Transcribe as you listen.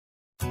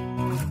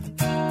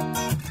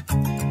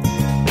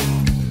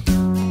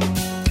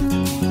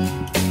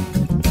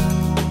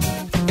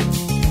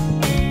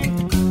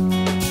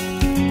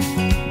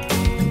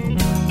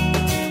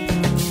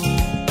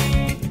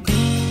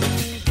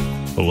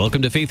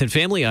Welcome to Faith and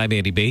Family. I'm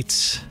Andy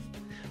Bates.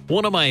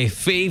 One of my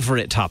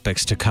favorite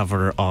topics to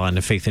cover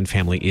on Faith and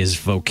Family is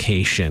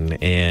vocation,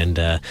 and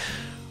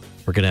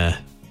we're going to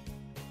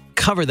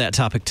cover that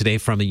topic today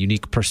from a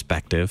unique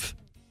perspective,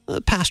 a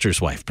pastor's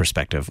wife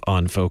perspective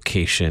on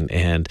vocation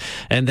and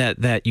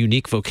that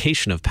unique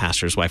vocation of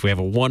pastor's wife. We have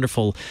a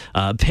wonderful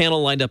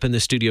panel lined up in the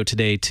studio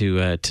today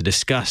to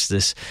discuss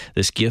this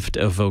gift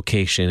of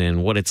vocation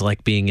and what it's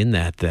like being in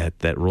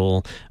that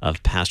role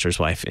of pastor's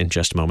wife in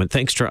just a moment.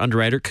 Thanks to our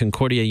underwriter,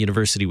 Concordia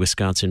University,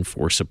 Wisconsin,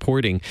 for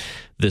supporting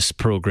this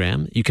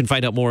program. You can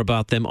find out more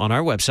about them on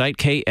our website,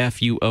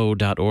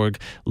 kfuo.org.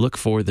 Look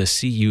for the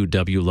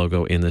CUW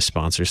logo in the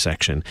sponsor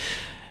section.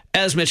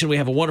 As mentioned, we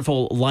have a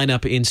wonderful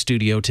lineup in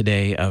studio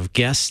today of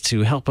guests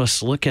to help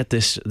us look at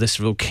this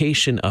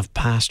vocation of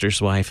pastor's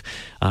wife.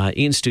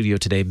 In studio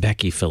today,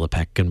 Becky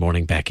Philippek. Good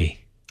morning,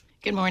 Becky.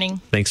 Good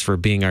morning. Thanks for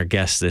being our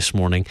guest this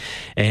morning.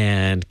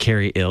 And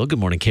Carrie Ill. Good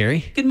morning,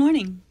 Carrie. Good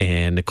morning.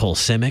 And Nicole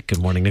Simic.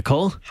 Good morning,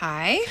 Nicole.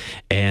 Hi.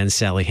 And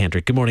Sally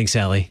Hendrick. Good morning,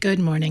 Sally. Good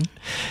morning.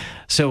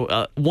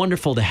 So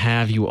wonderful to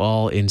have you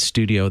all in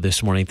studio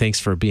this morning. Thanks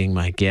for being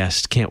my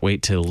guest. Can't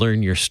wait to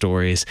learn your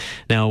stories.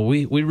 Now,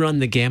 we run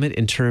the gamut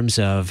in terms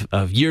of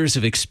years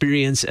of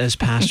experience as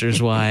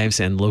pastors' wives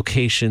and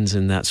locations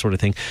and that sort of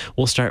thing.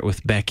 We'll start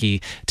with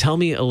Becky. Tell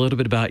me a little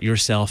bit about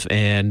yourself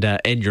and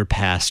your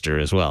pastor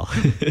as well.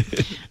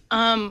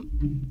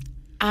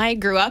 I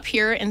grew up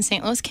here in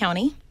St. Louis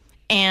County,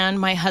 and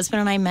my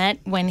husband and I met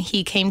when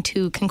he came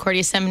to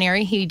Concordia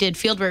Seminary. He did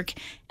fieldwork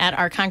at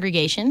our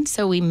congregation,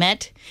 so we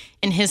met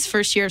in his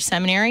first year of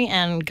seminary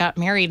and got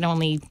married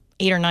only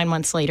 8 or 9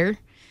 months later.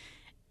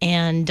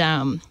 And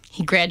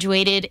he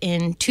graduated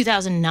in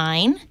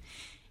 2009,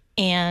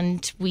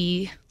 and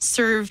we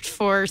served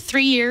for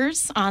 3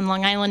 years on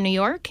Long Island, New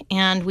York,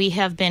 and we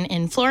have been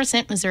in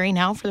Florissant, Missouri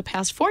now for the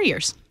past 4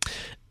 years.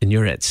 And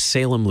you're at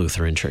Salem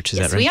Lutheran Church, is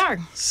that right? Yes, we are.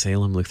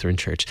 Salem Lutheran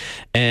Church.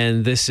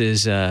 And this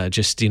is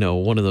just,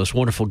 one of those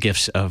wonderful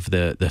gifts of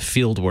the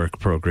fieldwork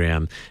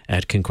program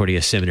at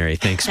Concordia Seminary.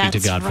 Thanks be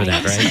to God for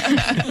that,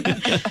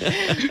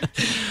 right?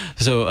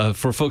 So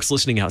for folks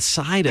listening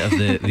outside of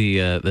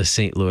the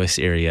St. Louis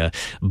area,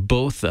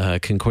 both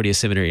Concordia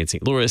Seminary in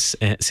St.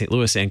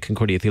 Louis and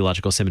Concordia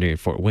Theological Seminary in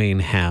Fort Wayne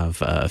have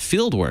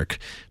fieldwork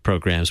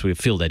programs. We have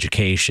field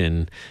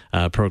education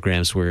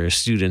programs where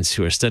students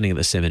who are studying at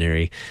the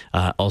seminary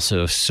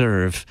also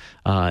serve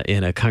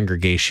in a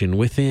congregation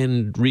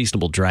within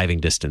reasonable driving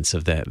distance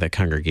of that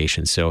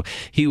congregation. So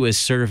he was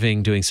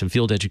serving, doing some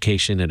field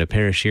education at a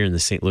parish here in the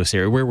St. Louis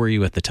area. Where were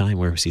you at the time?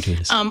 Where was he doing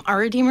this? Our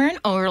Redeemer in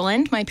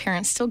Overland. My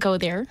parents still go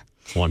there.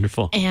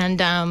 Wonderful.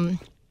 And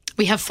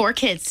we have 4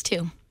 kids,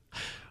 too.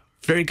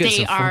 Very good.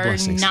 They are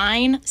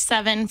 9,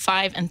 7,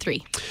 5, and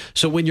 3.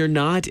 So when you're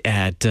not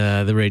at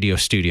the radio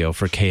studio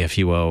for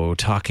KFUO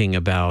talking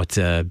about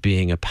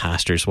being a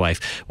pastor's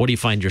wife, what do you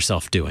find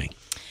yourself doing?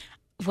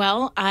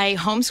 Well, I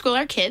homeschool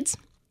our kids,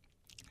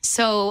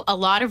 so a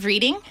lot of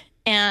reading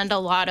and a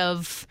lot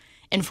of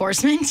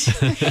enforcement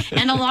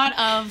and a lot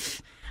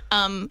of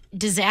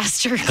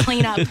disaster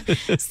cleanup.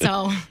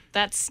 So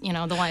that's, the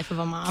life of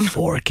a mom.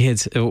 4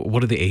 kids.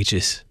 What are the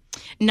ages?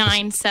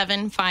 9,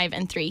 7, 5,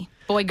 and 3.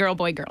 Boy, girl,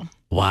 boy, girl.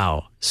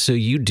 Wow. So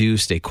you do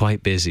stay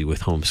quite busy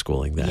with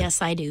homeschooling then? Yes,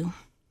 I do.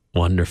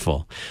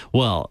 Wonderful.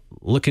 Well,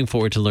 looking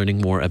forward to learning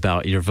more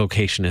about your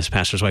vocation as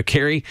pastor's wife.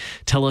 Carrie,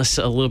 tell us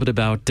a little bit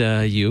about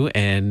you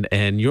and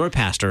your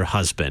pastor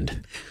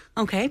husband.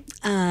 Okay.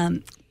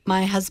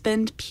 My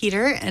husband,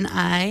 Peter, and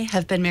I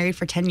have been married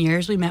for 10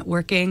 years. We met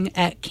working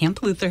at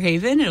Camp Luther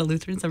Haven at a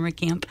Lutheran summer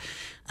camp.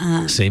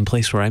 Same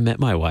place where I met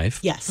my wife.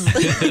 Yes.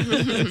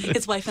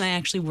 His wife and I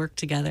actually worked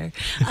together.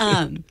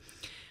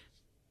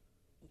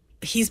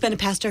 He's been a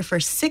pastor for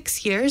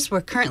 6 years.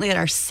 We're currently at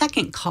our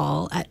second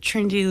call at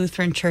Trinity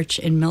Lutheran Church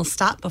in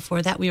Millstop.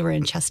 Before that, we were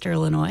in Chester,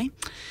 Illinois.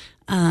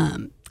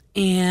 I'm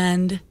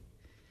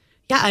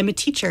a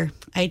teacher.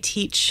 I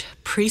teach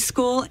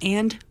preschool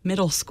and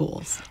middle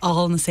schools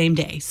all in the same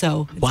day.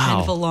 So it's kind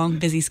of a long,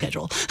 busy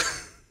schedule.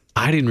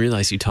 I didn't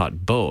realize you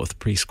taught both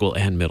preschool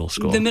and middle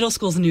school. The middle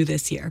school's new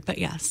this year, but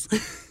yes.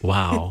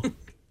 Wow.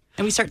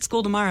 And we start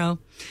school tomorrow.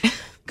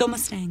 Go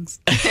Mustangs.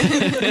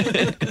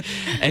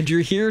 And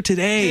you're here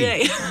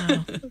today.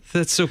 Wow.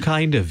 That's so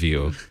kind of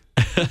you.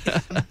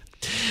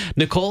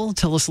 Nicole,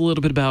 tell us a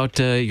little bit about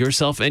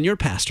yourself and your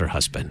pastor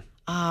husband.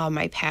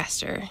 My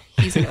pastor.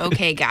 He's an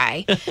okay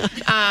guy.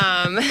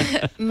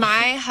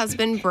 My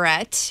husband,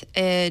 Brett,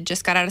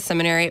 just got out of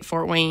seminary at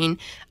Fort Wayne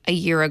a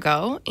year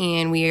ago,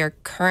 and we are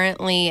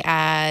currently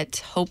at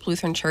Hope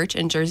Lutheran Church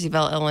in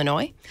Jerseyville,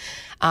 Illinois.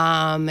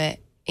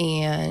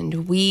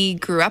 And we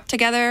grew up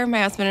together,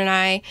 my husband and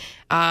I.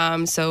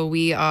 So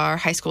we are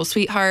high school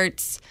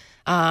sweethearts.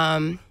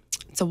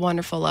 It's a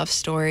wonderful love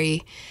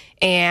story.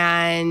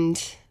 And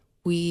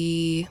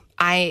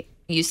I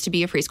used to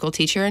be a preschool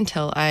teacher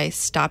until I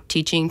stopped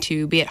teaching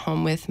to be at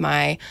home with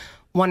my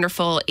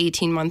wonderful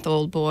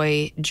 18-month-old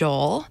boy,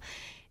 Joel.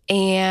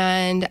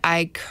 And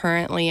I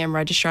currently am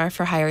registrar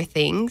for Higher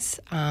Things.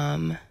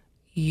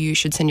 You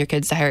should send your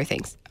kids to Higher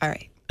Things. All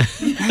right.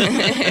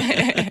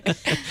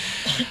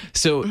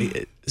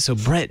 So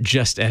Brett,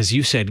 just as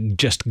you said,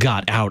 just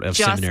got out of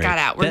seminary. Just got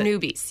out. We're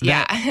newbies.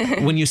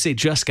 Yeah. When you say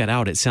just got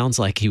out, it sounds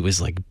like he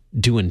was like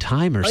doing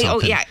time or something.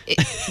 Oh yeah.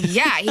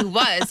 Yeah, he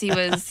was. He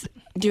was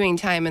doing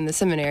time in the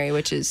seminary,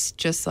 which is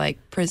just like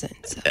prison.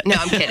 So, no,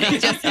 I'm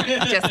kidding.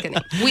 Just kidding.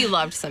 We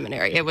loved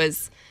seminary.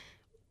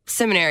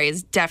 Seminary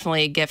is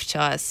definitely a gift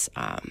to us.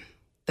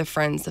 The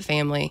friends, the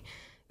family,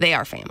 they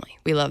are family.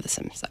 We love the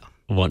sim. So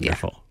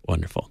wonderful, yeah.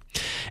 Wonderful.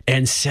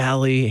 And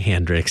Sally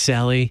Hendricks.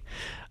 Sally,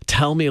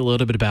 tell me a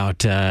little bit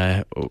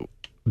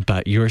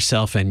about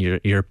yourself and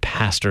your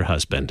pastor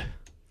husband.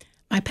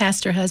 My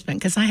pastor husband,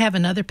 because I have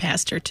another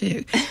pastor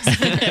too.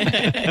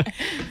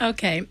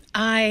 Okay.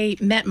 I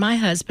met my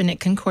husband at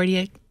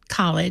Concordia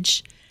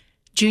College,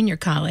 junior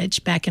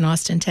college, back in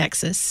Austin,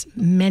 Texas,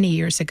 many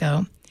years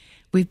ago.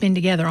 We've been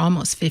together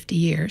almost 50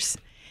 years.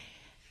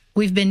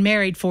 We've been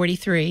married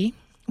 43.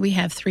 We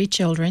have 3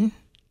 children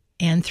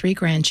and 3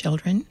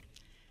 grandchildren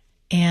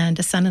and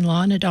a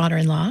son-in-law and a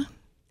daughter-in-law.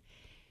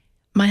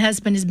 My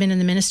husband has been in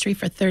the ministry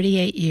for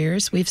 38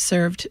 years.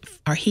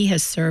 He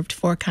has served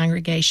 4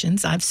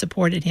 congregations. I've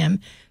supported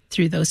him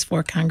through those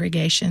 4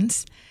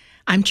 congregations.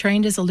 I'm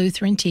trained as a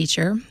Lutheran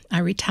teacher. I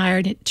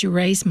retired to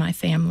raise my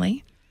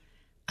family.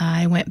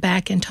 I went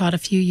back and taught a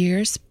few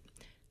years,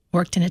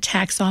 worked in a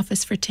tax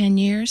office for 10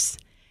 years,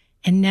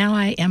 and now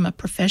I am a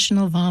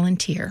professional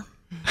volunteer.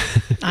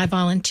 I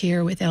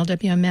volunteer with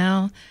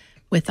LWML,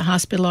 with the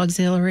Hospital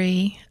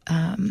Auxiliary.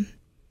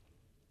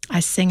 I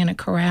sing in a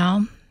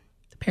chorale,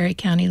 Perry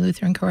County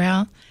Lutheran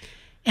Chorale,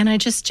 and I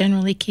just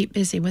generally keep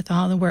busy with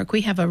all the work.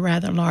 We have a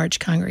rather large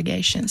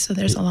congregation, so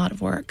there's a lot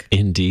of work.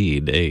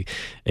 Indeed,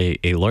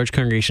 a large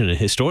congregation, a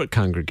historic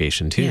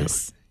congregation too.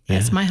 Yes, yeah.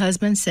 Yes. My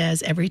husband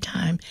says every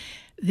time,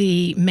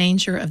 the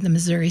manger of the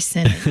Missouri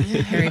Synod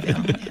in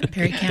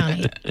Perry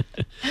County.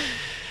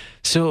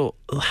 So,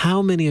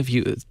 how many of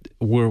you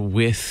were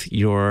with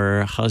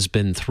your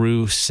husband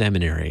through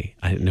seminary?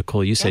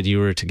 Nicole, you said you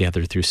were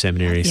together through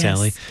seminary. Yes,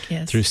 Sally,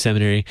 yes. Through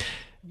seminary.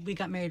 We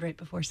got married right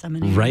before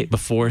seminary. Right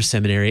before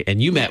seminary,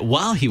 and you met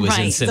while he was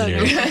in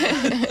seminary.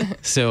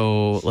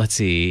 So let's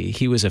see.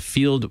 He was a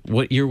field.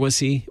 What year was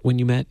he when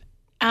you met?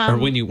 Or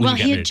when you got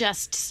he married? had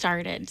just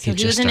started. So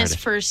he was in his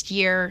first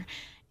year,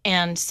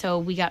 and so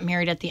we got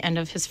married at the end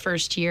of his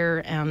first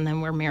year, and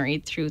then we're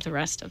married through the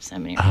rest of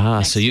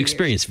seminary. So you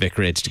experienced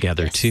vicarage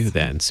together too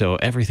then. So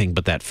everything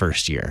but that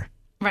first year.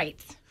 Right.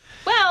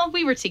 Well,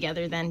 we were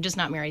together then, just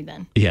not married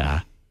then.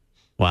 Yeah.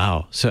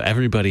 Wow. So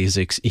everybody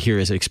here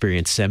has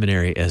experienced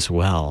seminary as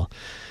well.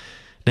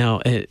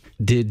 Now,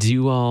 did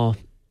you all,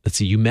 let's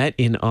see, you met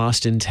in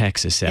Austin,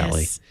 Texas,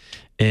 Sally. Yes.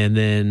 And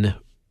then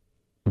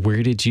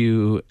how did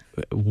you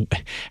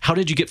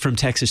get from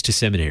Texas to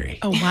seminary?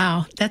 Oh,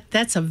 wow.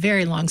 That's a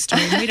very long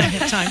story. We don't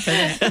have time for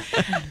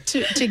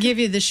that. To give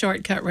you the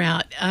shortcut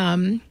route,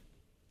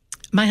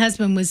 my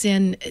husband was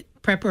in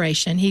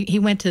preparation. He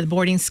went to the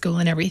boarding school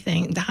and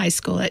everything, the high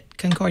school at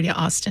Concordia,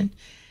 Austin.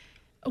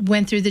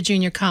 Went through the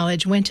junior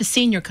college, went to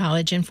senior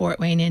college in Fort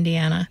Wayne,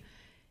 Indiana,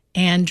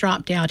 and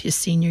dropped out his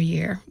senior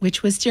year,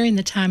 which was during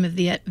the time of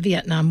the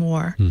Vietnam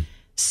War.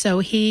 So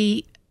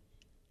he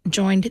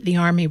joined the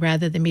Army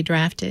rather than be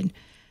drafted.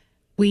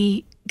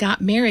 We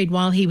got married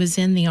while he was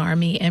in the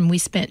Army, and we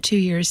spent 2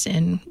 years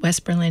in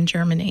West Berlin,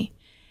 Germany.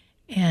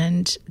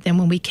 And then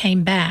when we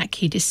came back,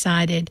 he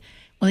decided,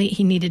 well,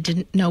 he needed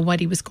to know what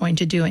he was going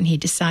to do, and he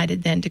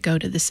decided then to go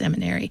to the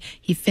seminary.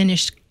 He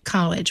finished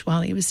college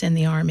while he was in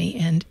the Army,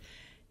 and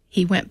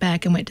he went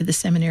back and went to the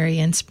seminary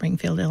in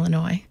Springfield,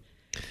 Illinois.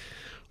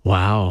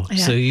 Wow.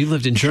 Yeah. So you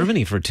lived in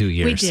Germany for 2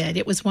 years. We did.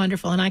 It was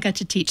wonderful. And I got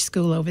to teach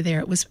school over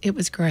there. It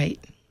was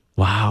great.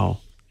 Wow.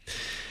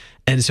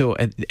 And so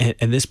at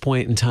this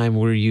point in time,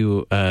 were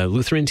you a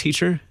Lutheran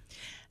teacher?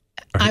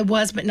 I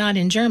was, but not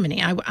in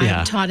Germany.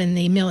 I taught in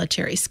the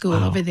military school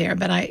over there,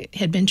 but I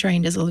had been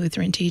trained as a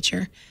Lutheran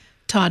teacher,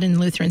 taught in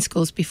Lutheran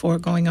schools before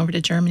going over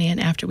to Germany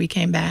and after we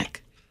came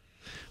back.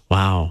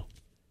 Wow.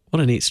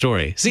 What a neat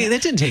story. See,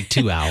 that didn't take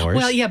 2 hours.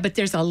 Well, yeah, but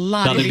there's a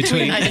lot in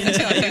between. I didn't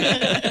tell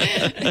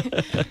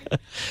you.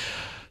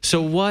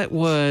 So what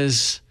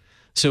was...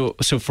 So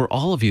for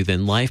all of you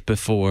then, life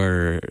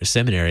before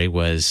seminary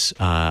was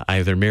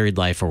either married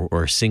life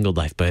or single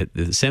life, but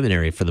the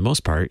seminary, for the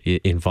most part,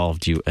 it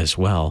involved you as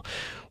well.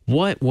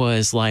 What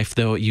was life,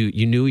 though?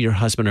 You knew your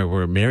husband or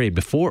were married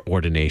before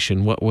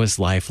ordination. What was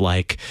life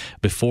like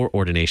before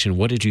ordination?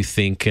 What did you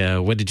think,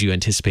 what did you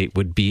anticipate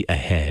would be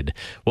ahead?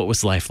 What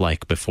was life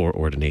like before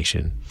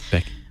ordination?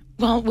 Beck?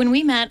 Well, when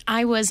we met,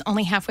 I was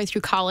only halfway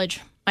through college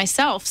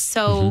myself,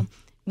 so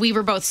we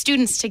were both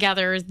students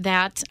together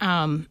that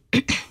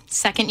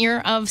second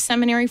year of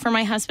seminary for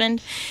my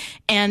husband,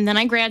 and then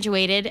I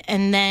graduated,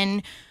 and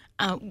then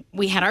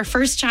we had our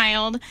first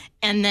child,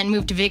 and then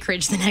moved to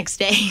vicarage the next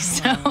day.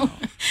 So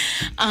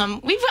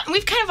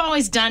we've kind of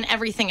always done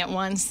everything at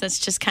once. That's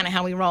just kind of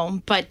how we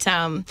roll. But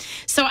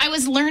so I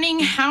was learning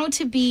how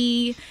to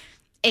be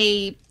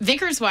a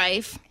vicar's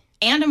wife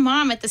and a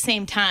mom at the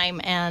same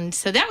time, and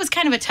so that was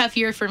kind of a tough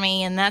year for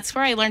me, and that's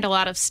where I learned a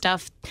lot of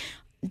stuff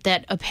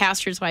that a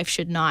pastor's wife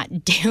should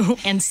not do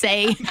and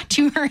say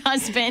to her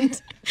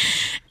husband.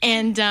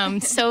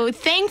 And so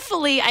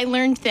thankfully I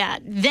learned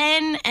that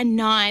then and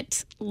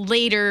not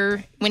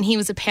later when he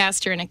was a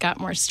pastor and it got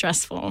more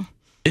stressful.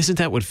 Isn't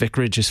that what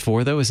vicarage is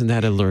for, though? Isn't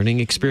that a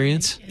learning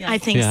experience? I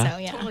think Yeah. so,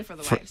 yeah. Totally for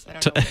the wives. I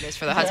don't know what it is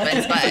for the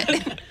husbands,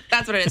 but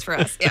that's what it is for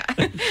us. Yeah.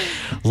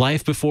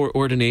 Life before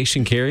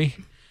ordination, Carrie?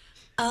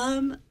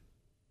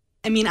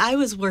 I mean, I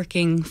was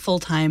working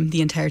full-time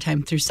the entire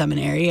time through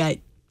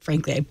seminary.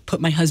 Frankly, I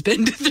put my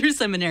husband through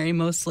seminary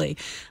mostly.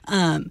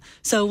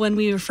 So when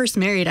we were first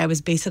married, I was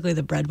basically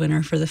the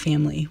breadwinner for the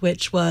family,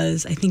 which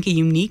was, I think, a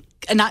unique,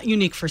 not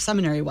unique for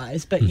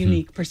seminary-wise, but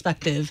unique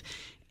perspective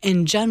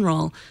in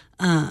general.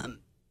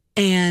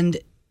 And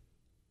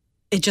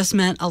it just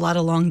meant a lot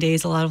of long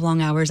days, a lot of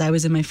long hours. I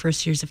was in my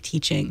first years of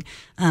teaching.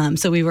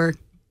 So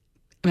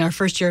our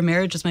first year of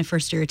marriage was my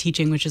first year of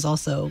teaching, which is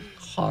also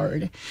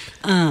hard.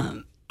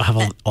 I have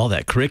all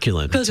that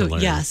curriculum to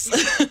learn. Yes.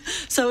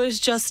 So it was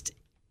just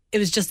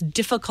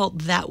difficult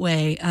that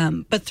way.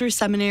 But through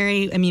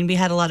seminary, I mean, we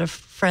had a lot of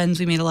friends.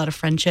 We made a lot of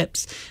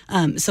friendships.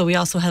 So we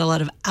also had a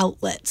lot of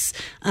outlets.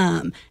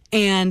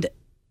 And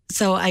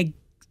so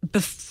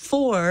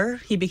before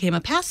he became a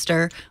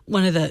pastor,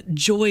 one of the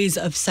joys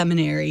of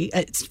seminary,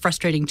 it's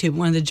frustrating too,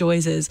 one of the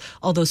joys is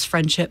all those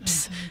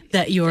friendships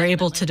that you are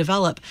able to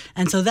develop.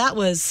 And so that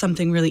was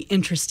something really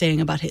interesting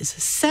about his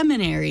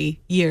seminary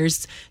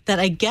years that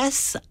I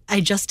guess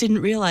I just didn't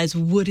realize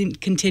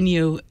wouldn't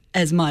continue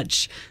as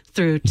much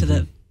through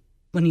to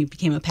when he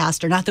became a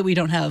pastor. Not that we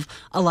don't have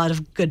a lot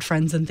of good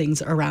friends and things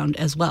around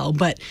as well,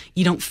 but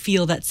you don't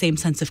feel that same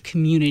sense of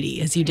community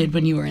as you did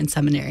when you were in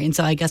seminary. And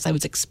so I guess I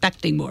was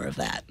expecting more of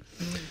that.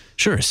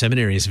 Sure,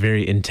 seminary is a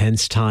very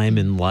intense time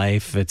in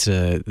life. There's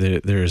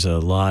a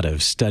lot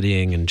of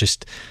studying and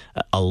just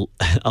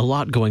a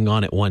lot going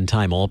on at one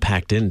time, all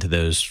packed into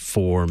those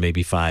 4,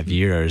 maybe 5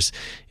 years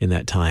in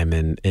that time.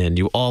 And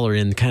you all are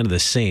in kind of the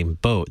same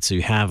boat, so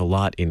you have a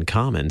lot in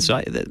common.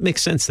 So that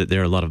makes sense that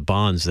there are a lot of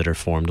bonds that are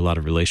formed, a lot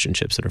of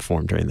relationships that are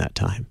formed during that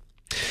time.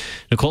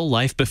 Nicole,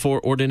 life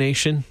before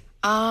ordination?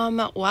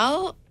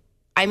 Well,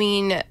 I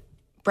mean,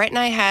 Brett and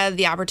I had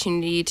the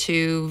opportunity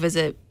to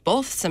visit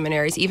both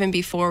seminaries even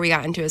before we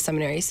got into a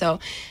seminary.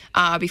 So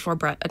before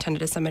Brett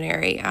attended a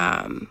seminary,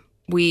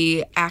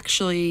 we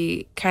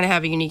actually kind of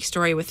have a unique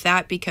story with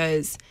that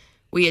because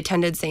we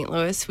attended St.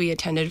 Louis, we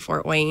attended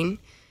Fort Wayne.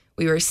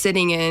 We were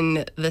sitting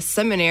in the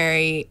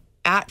seminary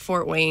at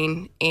Fort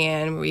Wayne,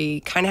 and we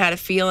kind of had a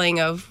feeling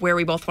of where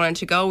we both wanted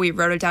to go. We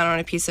wrote it down on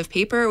a piece of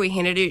paper. We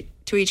handed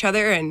it to each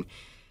other and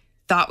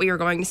thought we were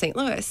going to St.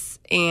 Louis.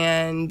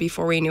 And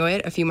before we knew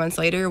it, a few months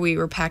later, we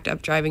were packed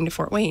up driving to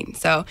Fort Wayne.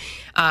 So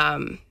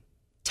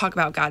talk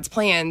about God's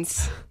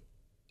plans.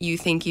 You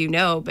think you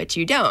know, but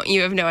you don't.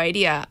 You have no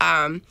idea.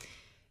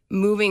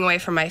 Moving away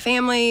from my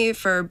family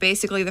for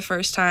basically the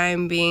first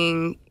time,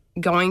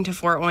 going to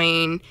Fort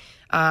Wayne,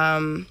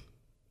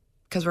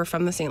 because we're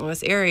from the St.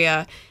 Louis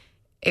area,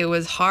 it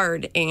was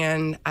hard,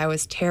 and I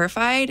was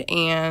terrified,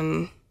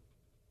 and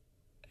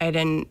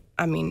I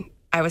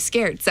was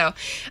scared. So,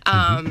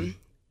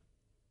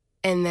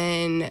 and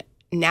then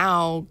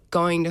now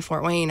going to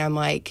Fort Wayne, I'm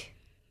like,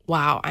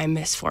 wow, I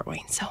miss Fort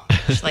Wayne so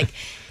much. Like,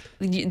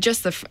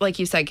 just like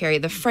you said, Carrie,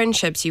 the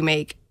friendships you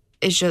make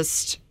is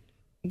just,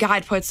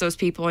 God puts those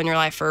people in your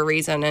life for a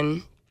reason.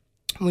 And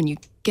when you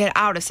get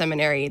out of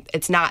seminary,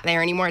 it's not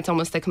there anymore. It's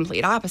almost the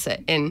complete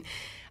opposite. And,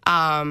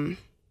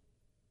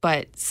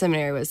 but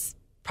seminary was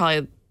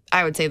probably,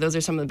 I would say those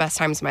are some of the best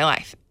times of my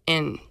life.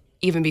 And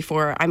even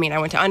before, I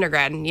went to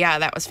undergrad, and yeah,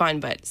 that was fun,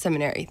 but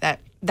seminary, that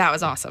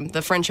was awesome.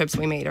 The friendships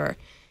we made are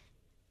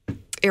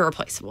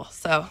irreplaceable.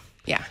 So,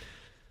 yeah.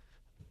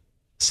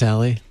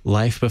 Sally,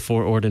 life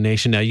before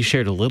ordination. Now, you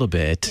shared a little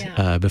bit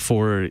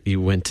before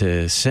you went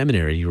to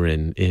seminary. You were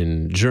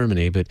in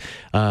Germany, but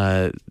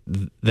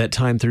that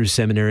time through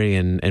seminary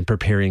and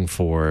preparing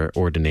for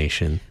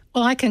ordination.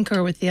 Well, I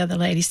concur with the other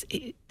ladies.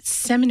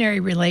 Seminary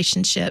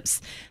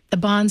relationships, the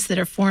bonds that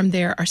are formed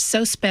there are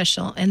so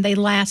special, and they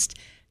last.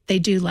 They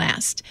do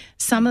last.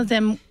 Some of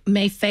them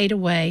may fade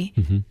away,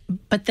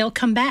 but they'll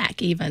come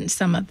back even,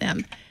 some of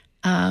them.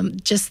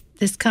 Just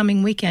this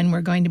coming weekend,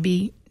 we're going to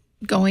be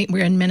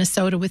we're in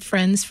Minnesota with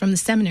friends from the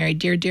seminary,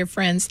 dear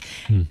friends.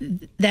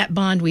 That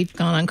bond, we've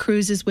gone on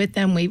cruises with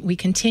them. We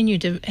continue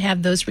to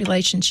have those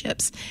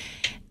relationships.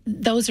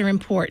 Those are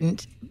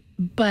important.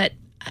 But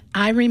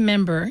I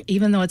remember,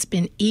 even though it's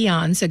been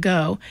eons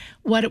ago,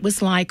 what it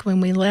was like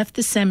when we left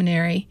the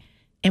seminary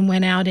and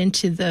went out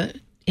into the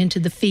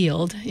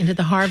field, into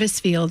the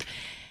harvest field,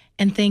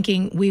 and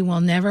thinking we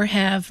will never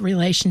have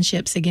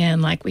relationships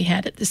again like we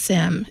had at the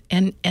Sem,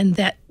 and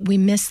that we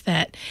miss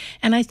that.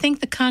 And I think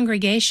the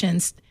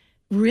congregations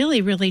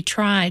really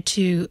try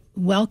to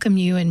welcome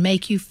you and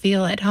make you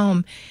feel at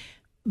home.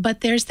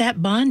 But there's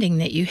that bonding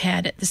that you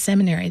had at the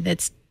seminary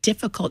that's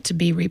difficult to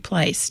be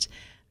replaced.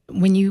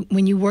 When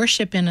you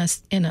worship in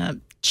a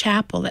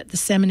chapel at the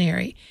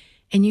seminary,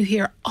 and you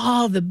hear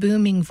all the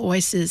booming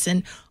voices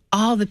and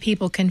all the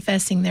people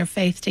confessing their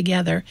faith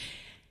together,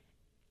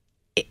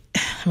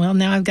 well,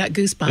 now I've got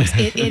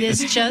goosebumps.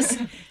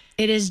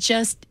 It is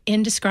just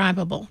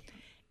indescribable.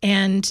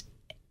 And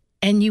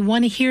you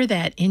want to hear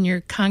that in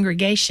your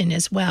congregation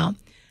as well.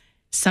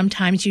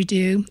 Sometimes you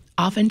do,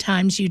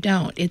 oftentimes you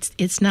don't.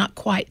 It's not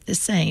quite the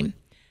same.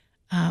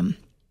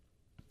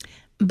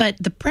 But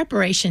the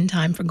preparation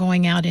time for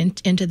going out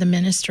into the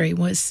ministry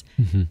was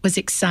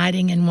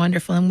exciting and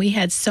wonderful. And we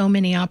had so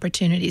many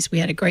opportunities. We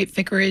had a great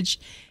vicarage,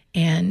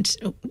 and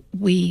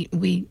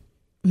we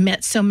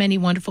met so many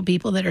wonderful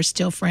people that are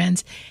still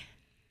friends.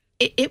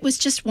 It was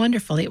just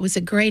wonderful. It was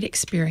a great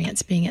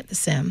experience being at the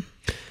Sim.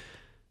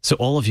 So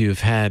all of you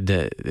have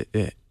had,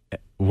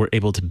 were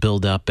able to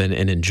build up and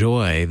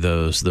enjoy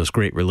those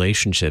great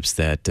relationships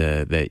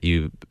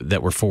that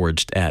were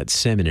forged at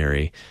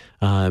seminary.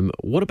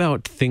 What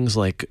about things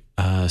like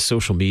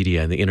social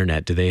media and the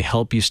internet? Do they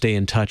help you stay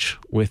in touch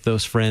with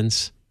those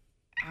friends?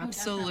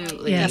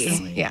 Absolutely.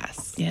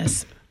 Yes.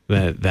 Yes.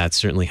 That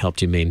certainly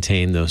helped you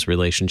maintain those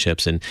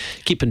relationships and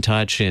keep in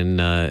touch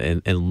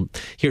and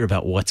hear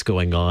about what's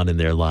going on in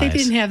their lives. They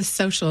didn't have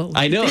social.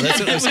 I know. That's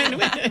what I was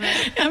saying.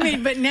 I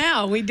mean, but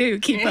now we do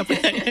keep up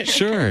with it.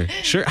 Sure.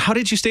 How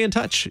did you stay in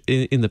touch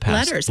in the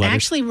past? Letters.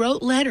 Actually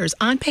wrote letters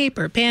on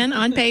paper, pen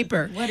on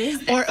paper. What is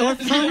that? Or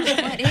phone,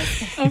 What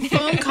is that? or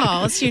phone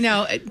calls,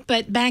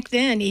 But back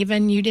then,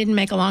 even you didn't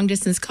make a long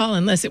distance call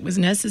unless it was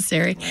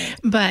necessary. Right.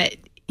 But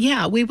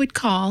yeah, we would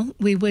call,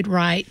 we would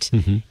write.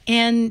 Mm-hmm.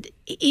 And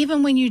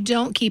even when you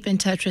don't keep in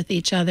touch with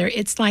each other,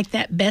 it's like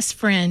that best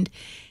friend.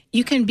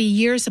 You can be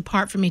years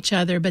apart from each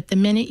other, but the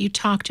minute you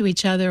talk to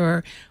each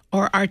other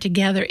or are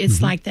together,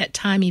 it's like that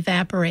time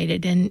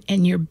evaporated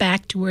and you're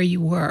back to where you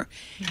were.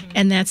 Mm-hmm.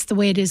 And that's the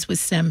way it is with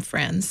Sim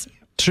friends.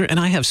 Sure. And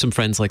I have some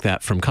friends like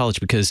that from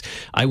college because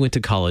I went to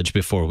college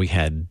before we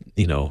had,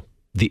 I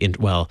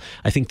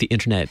think the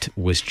internet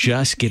was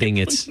just getting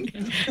its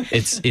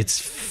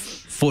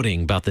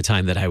footing about the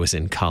time that I was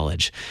in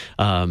college.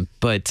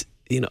 But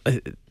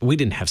we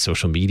didn't have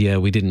social media.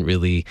 We didn't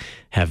really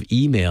have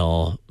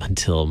email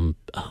until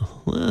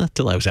I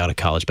was out of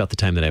college. About the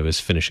time that I was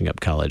finishing up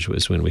college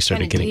was when we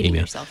started getting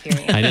email.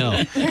 I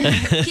know.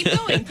 Keep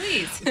going,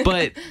 please.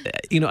 But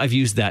I've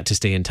used that to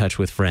stay in touch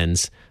with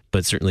friends.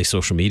 But certainly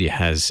social media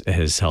has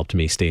helped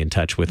me stay in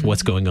touch with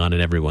what's going on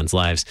in everyone's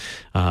lives.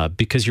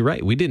 Because you're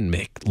right, we didn't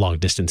make long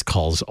distance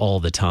calls all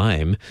the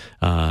time.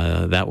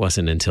 That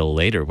wasn't until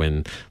later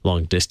when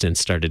long distance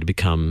started to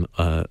become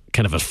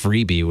kind of a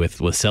freebie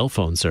with cell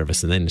phone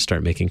service, and then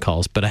start making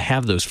calls. But I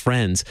have those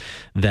friends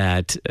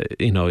that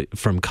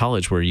from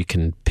college where you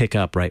can pick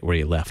up right where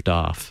you left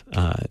off,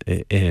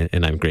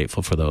 and I'm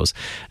grateful for those.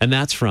 And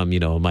that's from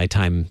my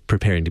time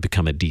preparing to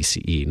become a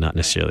DCE, not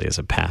necessarily as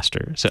a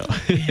pastor. So.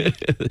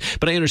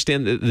 But I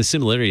understand the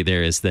similarity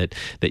there is that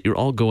you're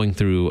all going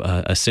through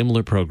a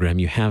similar program.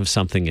 You have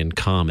something in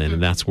common,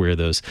 and that's where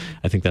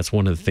I think that's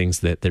one of the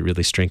things that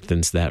really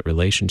strengthens that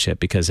relationship,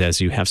 because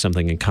as you have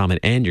something in common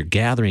and you're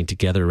gathering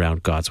together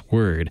around God's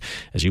Word,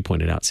 as you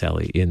pointed out,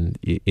 Sally,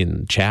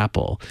 in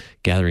chapel,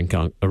 gathering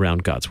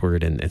around God's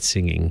Word and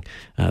singing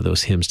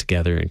those hymns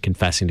together and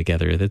confessing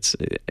together, that's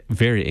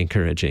very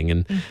encouraging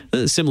and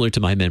similar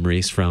to my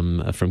memories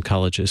from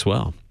college as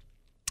well.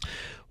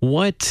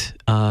 What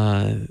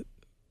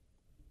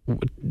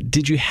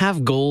did you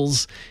have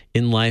goals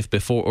in life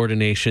before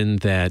ordination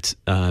that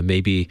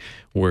maybe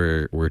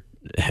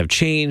have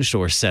changed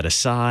or set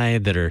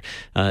aside, that are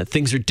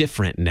things are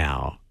different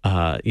now?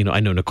 I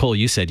know, Nicole,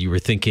 you said you were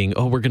thinking,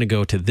 we're going to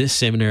go to this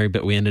seminary,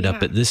 but we ended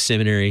up at this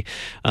seminary.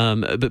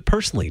 But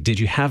personally, did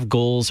you have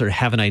goals or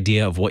have an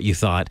idea of what you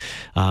thought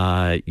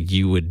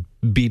you would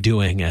be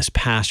doing as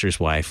pastor's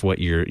wife, what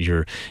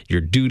your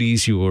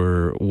duties,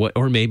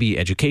 or maybe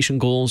education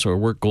goals or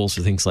work goals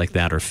or things like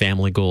that, or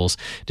family goals?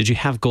 Did you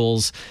have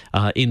goals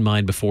in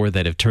mind before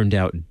that have turned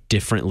out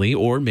differently,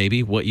 or maybe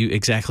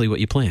exactly what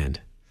you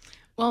planned?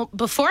 Well,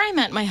 before I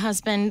met my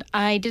husband,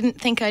 I didn't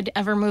think I'd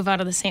ever move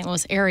out of the St.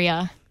 Louis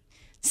area.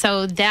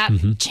 So that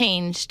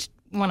changed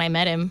when I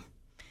met him.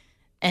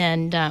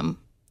 And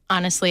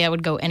honestly, I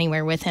would go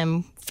anywhere with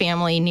him,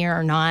 family near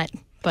or not.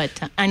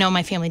 But I know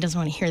my family doesn't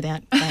want to hear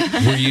that.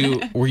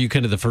 But. Were you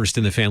kind of the first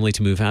in the family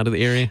to move out of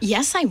the area?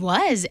 Yes, I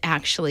was,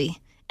 actually.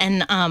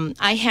 And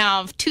I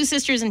have 2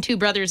 sisters and 2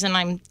 brothers, and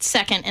I'm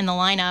second in the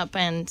lineup,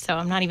 and so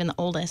I'm not even the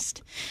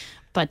oldest.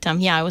 But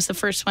I was the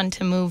first one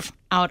to move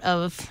out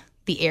of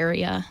the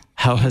area.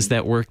 How has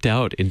that worked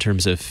out in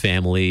terms of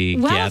family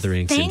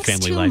gatherings and family life?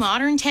 Thanks to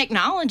modern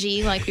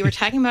technology, like we were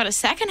talking about a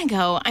second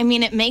ago. I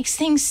mean, it makes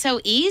things so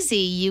easy.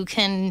 You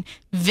can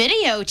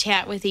video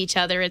chat with each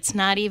other. It's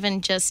not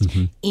even just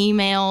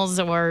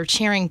emails or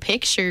sharing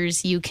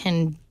pictures. You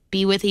can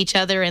be with each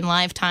other in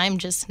live time,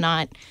 just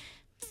not,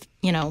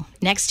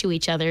 next to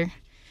each other.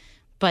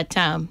 But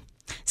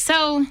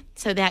so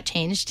that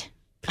changed,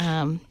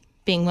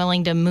 being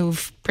willing to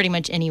move pretty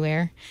much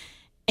anywhere.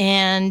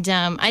 And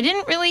I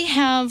didn't really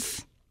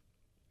have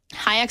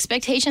high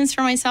expectations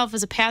for myself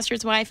as a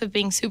pastor's wife of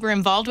being super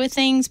involved with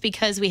things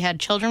because we had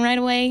children right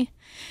away.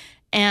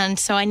 And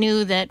so I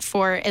knew that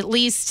for at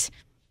least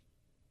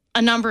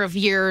a number of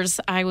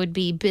years, I would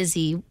be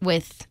busy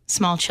with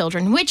small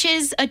children, which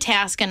is a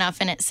task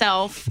enough in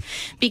itself,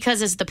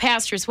 because as the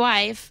pastor's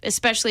wife,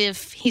 especially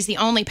if he's the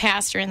only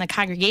pastor in the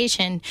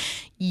congregation,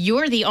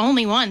 you're the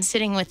only one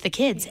sitting with the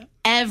kids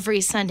every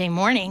Sunday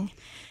morning.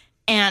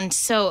 And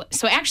so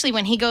actually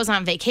when he goes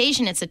on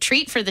vacation, it's a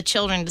treat for the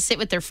children to sit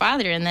with their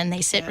father, and then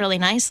they sit really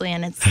nicely.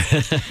 And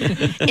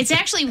it's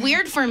actually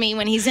weird for me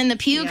when he's in the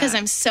pew, because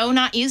I'm so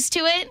not used to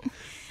it,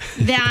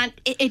 that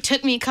it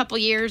took me a couple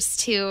years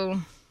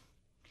to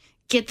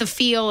get the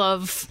feel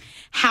of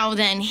how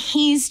then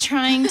he's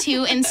trying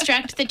to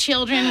instruct the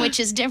children, which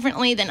is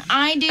differently than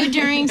I do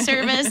during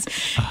service.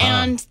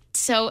 And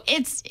so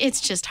it's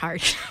just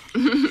hard.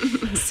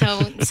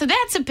 So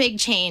that's a big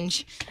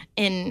change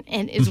in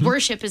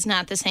worship is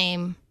not the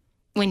same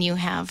when you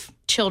have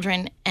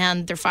children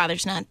and their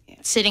father's not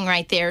sitting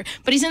right there,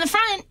 but he's in the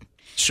front.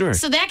 Sure.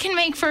 So that can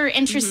make for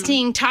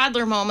interesting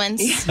toddler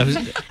moments. How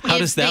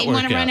does that work out? They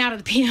want to run out of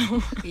the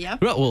pew.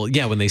 Yep. Well,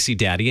 yeah, when they see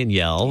daddy and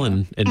yell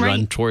and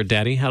run toward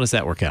daddy, how does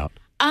that work out?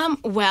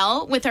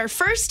 Well, with our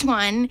first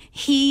one,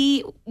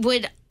 he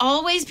would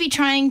always be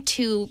trying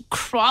to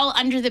crawl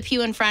under the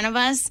pew in front of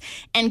us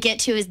and get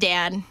to his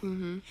dad.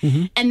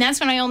 Mm-hmm. And that's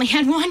when I only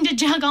had one to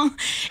juggle.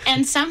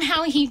 And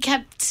somehow he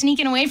kept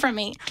sneaking away from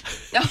me.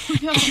 Oh,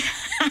 no.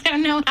 I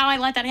don't know how I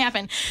let that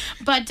happen.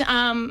 But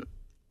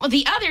well,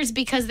 the others,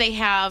 because they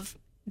have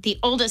the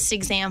oldest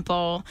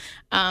example,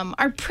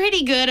 are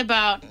pretty good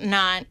about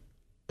not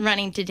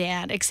running to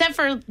dad, except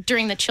for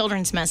during the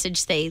children's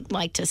message. They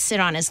like to sit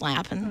on his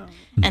lap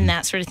and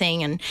that sort of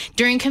thing. And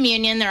during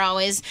communion, they're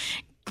always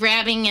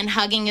grabbing and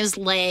hugging his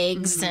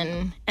legs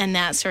and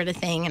that sort of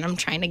thing. And I'm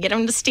trying to get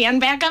them to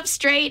stand back up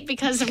straight,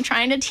 because I'm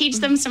trying to teach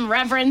them some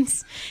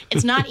reverence.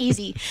 It's not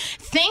easy.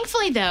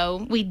 Thankfully,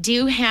 though, we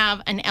do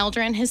have an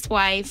elder and his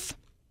wife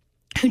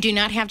who do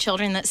not have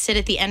children that sit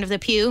at the end of the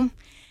pew.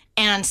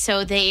 And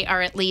so they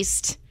are at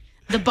least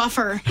the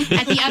buffer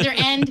at the other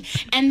end.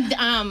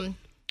 And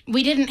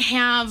we didn't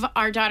have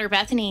our daughter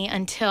Bethany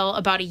until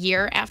about a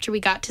year after we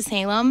got to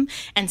Salem.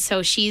 And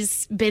so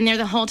she's been there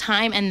the whole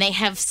time, and they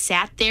have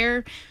sat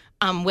there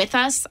with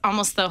us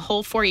almost the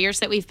whole 4 years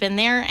that we've been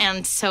there.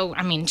 And so,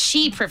 I mean,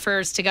 she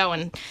prefers to go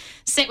and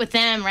sit with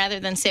them rather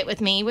than sit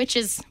with me, which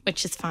is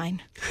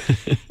fine.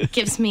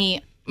 Gives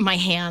me my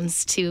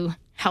hands to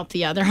help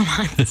the other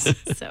ones.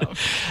 So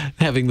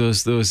having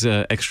those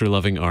extra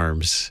loving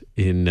arms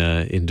in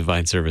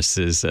divine service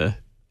is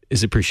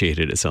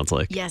appreciated, it sounds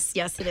like. Yes,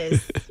 it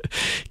is.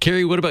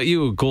 Carrie, what about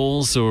you?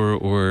 Goals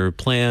or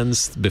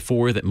plans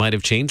before that might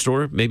have changed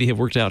or maybe have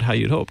worked out how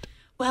you'd hoped?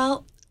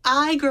 Well,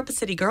 I grew up a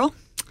city girl.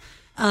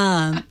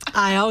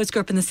 I always grew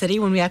up in the city.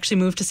 When we actually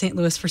moved to St.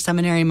 Louis for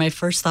seminary, my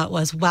first thought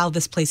was, wow,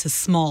 this place is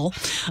small.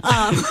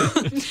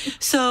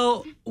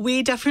 So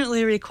we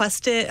definitely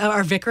requested,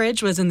 our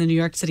vicarage was in the New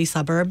York City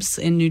suburbs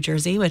in New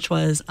Jersey, which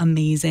was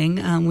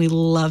amazing. We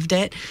loved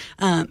it.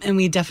 And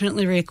we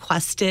definitely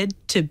requested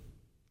to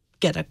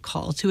get a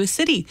call to a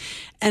city.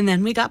 And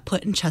then we got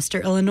put in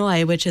Chester,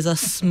 Illinois, which is a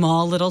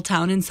small little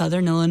town in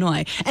southern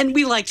Illinois. And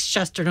we liked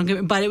Chester, don't get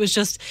me, but it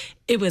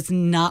was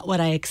not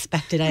what I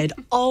expected. I had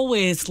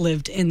always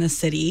lived in the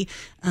city.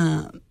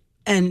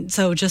 And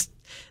so just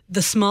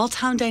the small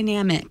town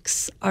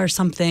dynamics are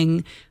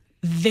something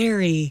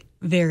very,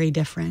 very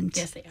different.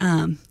 Yes, they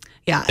are.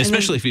 Yeah,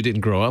 especially if you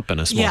didn't grow up in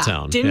a small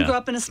town. Didn't grow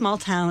up in a small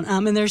town.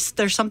 And there's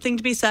something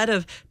to be said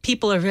of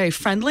people are very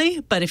friendly,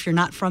 but if you're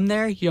not from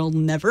there, you'll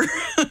never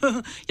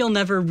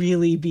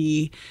really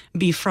be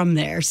from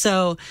there.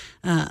 So,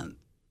 like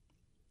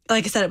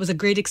I said, it was a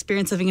great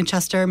experience living in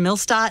Chester.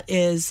 Millstadt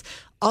is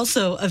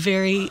also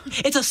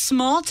it's a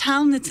small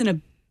town that's in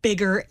a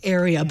bigger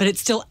area, but it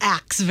still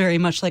acts very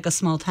much like a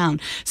small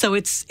town. So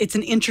it's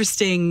an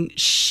interesting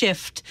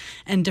shift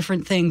and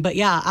different thing. But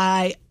yeah,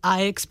 I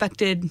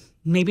expected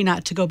maybe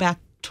not to go back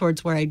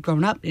towards where I'd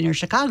grown up near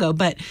Chicago,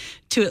 but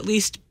to at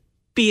least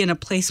be in a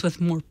place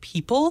with more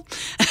people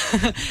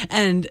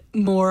and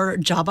more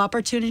job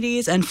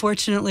opportunities. And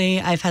fortunately,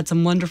 I've had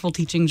some wonderful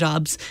teaching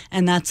jobs,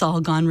 and that's all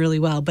gone really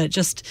well. But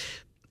just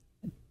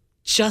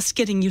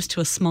getting used to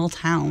a small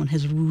town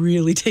has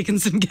really taken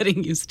some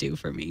getting used to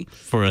for me.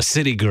 For a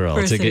city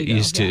girl to get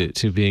used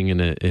to being in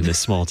a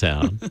small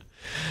town.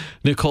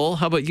 Nicole,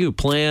 how about you?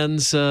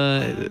 Plans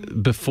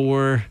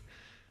before?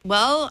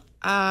 Well,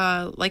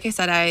 like I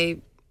said, I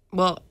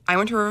went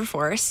to River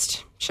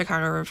Forest,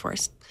 Chicago River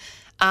Forest,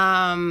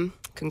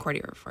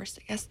 Concordia River Forest,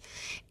 I guess.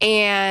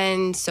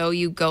 And so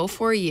you go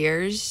 4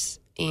 years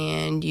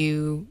and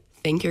you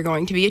think you're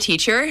going to be a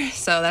teacher.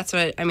 So that's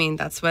what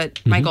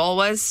my goal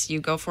was.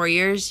 You go 4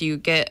 years, you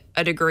get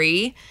a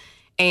degree,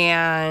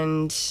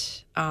 and,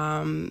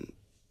 being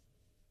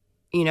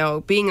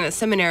in the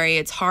seminary,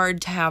 it's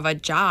hard to have a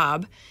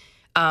job,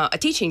 a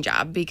teaching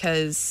job,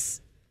 because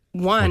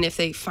one, if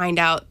they find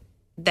out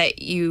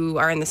that you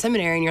are in the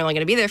seminary and you're only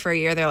going to be there for a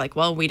year, they're like,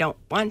 well, we don't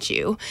want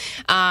you.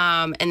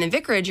 And then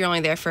vicarage, you're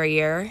only there for a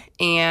year.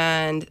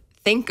 And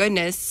thank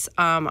goodness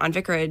on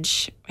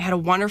vicarage, I had a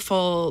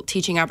wonderful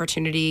teaching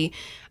opportunity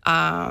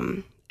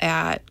at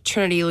at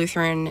Trinity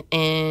Lutheran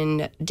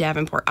in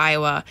Davenport,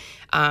 Iowa.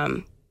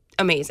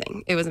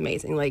 Amazing. It was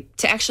amazing. Like,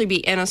 to actually be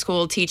in a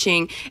school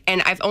teaching,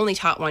 and I've only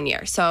taught 1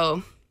 year.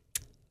 So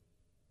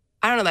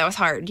I don't know, that was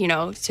hard,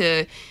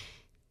 to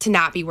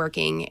not be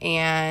working.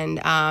 And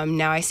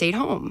now I stayed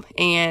home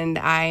and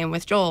I am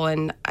with Joel,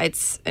 and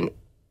it's an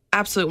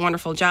absolute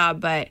wonderful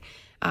job. But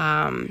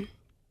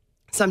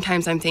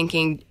sometimes I'm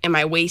thinking, am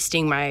I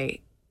wasting my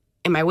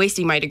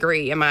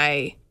degree? Am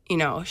I,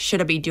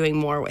 should I be doing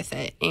more with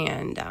it?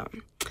 And,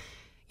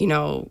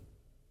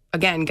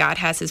 again, God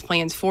has his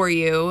plans for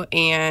you,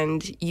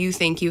 and you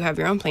think you have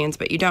your own plans,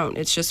 but you don't.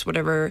 It's just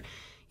whatever,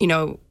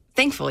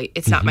 thankfully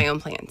it's not my own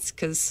plans,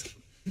 because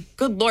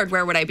good Lord,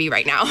 where would I be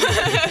right now?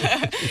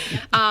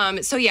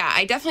 So yeah,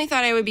 I definitely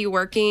thought I would be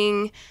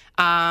working.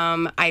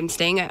 I'm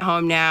staying at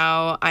home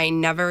now. I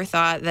never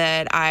thought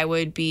that I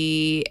would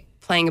be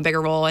playing a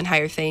bigger role in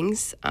Higher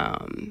Things.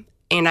 And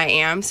I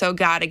am. So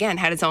God, again,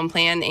 had his own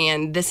plan,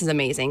 and this is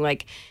amazing.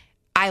 Like,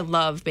 I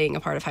love being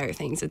a part of Higher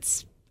Things.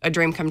 It's a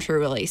dream come true,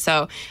 really.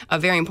 So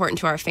very important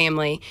to our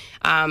family.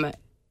 And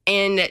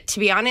to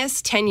be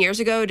honest, 10 years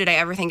ago, did I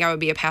ever think I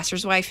would be a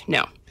pastor's wife?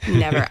 No,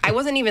 never. I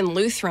wasn't even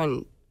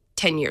Lutheran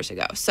 10 years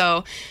ago.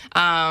 So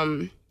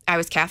I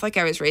was Catholic.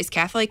 I was raised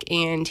Catholic.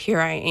 And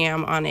here I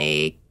am on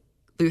a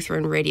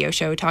Lutheran radio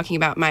show talking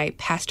about my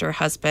pastor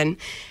husband.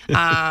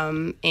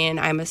 And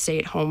I'm a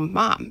stay-at-home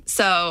mom.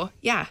 So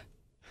yeah,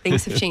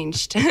 things have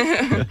changed.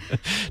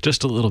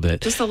 Just a little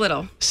bit. Just a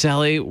little.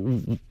 Sally,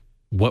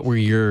 what were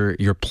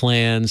your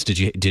plans? Did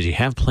you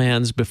have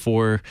plans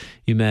before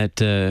you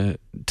met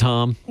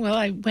Tom? Well,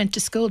 I went to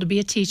school to be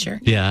a teacher.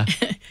 Yeah.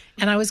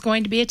 And I was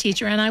going to be a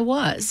teacher, and I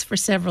was for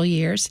several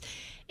years.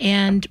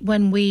 And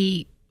when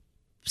we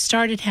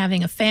started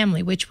having a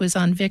family, which was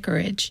on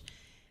Vicarage,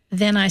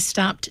 then I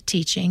stopped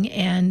teaching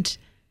and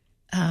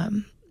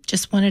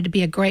just wanted to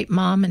be a great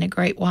mom and a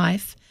great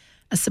wife,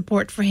 a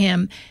support for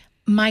him.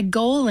 My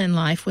goal in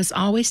life was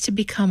always to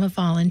become a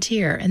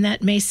volunteer, and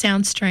that may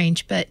sound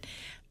strange, but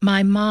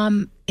my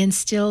mom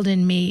instilled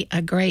in me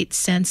a great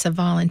sense of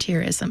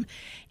volunteerism.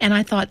 And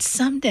I thought,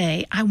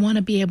 someday I want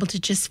to be able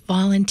to just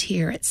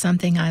volunteer at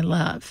something I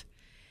love.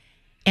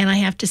 And I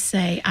have to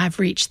say, I've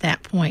reached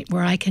that point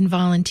where I can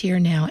volunteer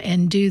now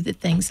and do the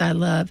things I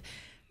love,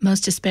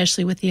 most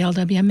especially with the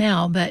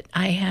LWML. But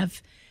I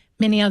have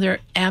many other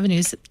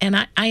avenues, and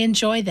I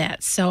enjoy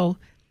that. So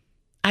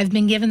I've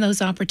been given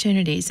those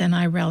opportunities, and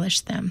I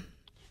relish them.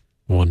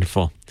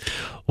 Wonderful.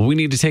 Well, we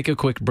need to take a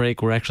quick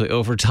break. We're actually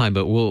over time,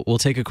 but we'll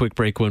take a quick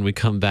break. When we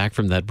come back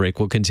from that break,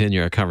 we'll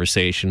continue our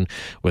conversation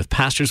with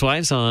pastors'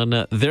 wives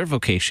on their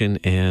vocation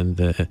and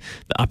the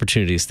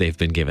opportunities they've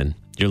been given.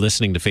 You're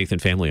listening to Faith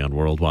and Family on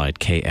Worldwide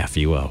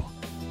KFUO.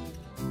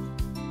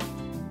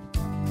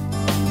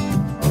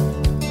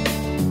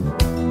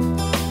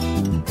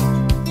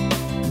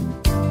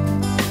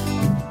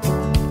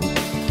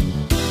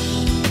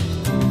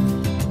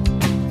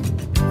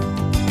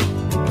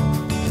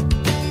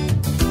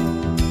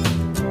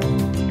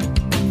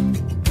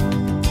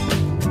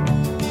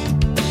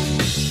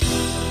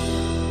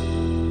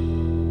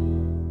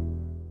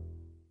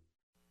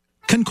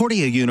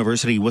 Concordia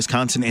University,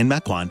 Wisconsin in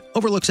Mequon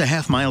overlooks a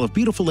half mile of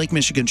beautiful Lake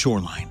Michigan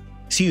shoreline.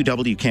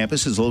 CUW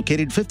campus is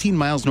located 15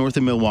 miles north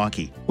of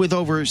Milwaukee, with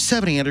over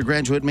 70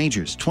 undergraduate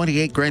majors,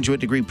 28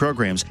 graduate degree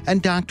programs,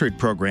 and doctorate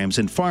programs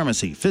in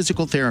pharmacy,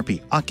 physical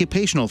therapy,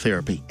 occupational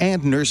therapy,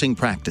 and nursing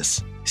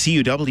practice.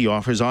 CUW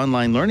offers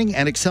online learning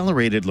and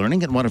accelerated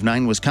learning at one of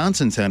 9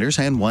 Wisconsin centers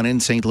and one in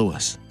St.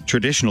 Louis.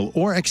 Traditional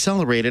or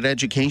accelerated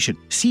education,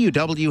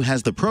 CUW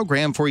has the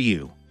program for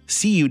you.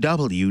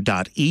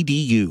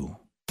 CUW.edu.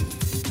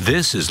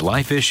 This is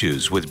Life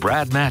Issues with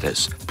Brad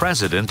Mattis,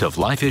 president of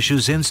Life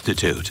Issues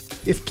Institute.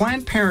 If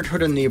Planned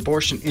Parenthood and the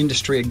abortion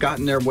industry had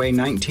gotten their way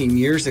 19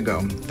 years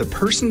ago, the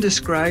person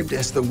described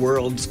as the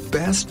world's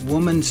best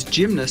women's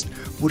gymnast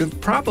would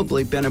have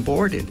probably been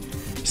aborted.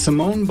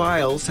 Simone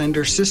Biles and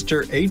her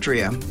sister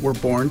Adria were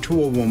born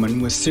to a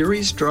woman with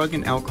serious drug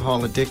and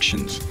alcohol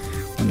addictions.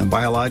 When the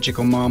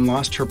biological mom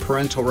lost her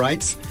parental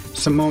rights,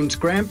 Simone's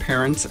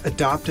grandparents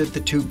adopted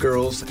the 2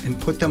 girls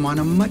and put them on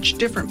a much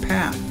different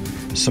path.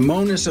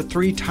 Simone is a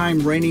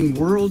 3-time reigning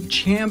world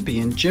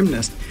champion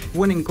gymnast,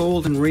 winning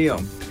gold in Rio.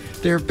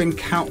 There have been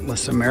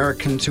countless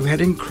Americans who had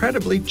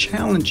incredibly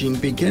challenging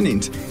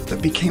beginnings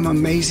that became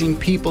amazing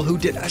people who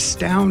did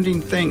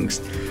astounding things.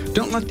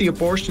 Don't let the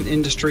abortion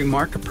industry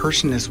mark a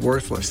person as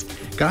worthless.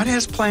 God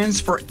has plans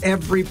for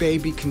every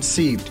baby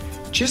conceived.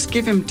 Just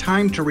give him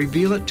time to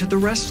reveal it to the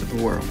rest of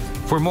the world.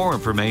 For more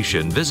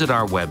information, visit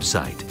our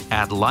website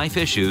at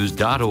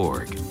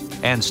lifeissues.org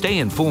and stay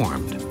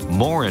informed,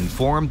 more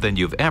informed than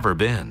you've ever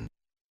been.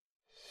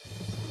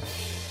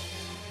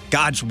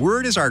 God's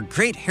Word is our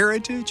great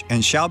heritage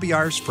and shall be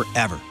ours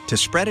forever. To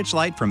spread its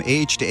light from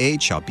age to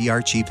age shall be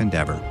our chief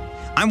endeavor.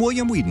 I'm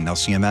William Whedon,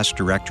 LCMS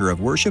Director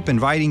of Worship,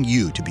 inviting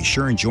you to be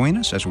sure and join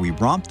us as we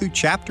romp through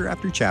chapter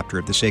after chapter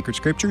of the Sacred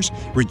Scriptures,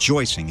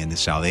 rejoicing in the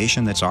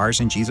salvation that's ours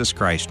in Jesus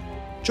Christ.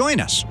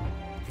 Join us.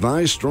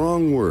 Thy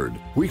Strong Word,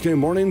 weekday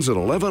mornings at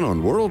 11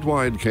 on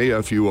Worldwide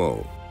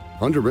KFUO.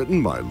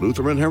 Underwritten by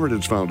Lutheran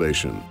Heritage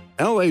Foundation.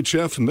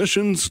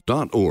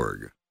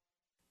 LHFmissions.org.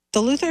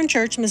 The Lutheran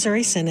Church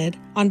Missouri Synod,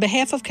 on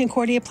behalf of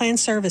Concordia Plan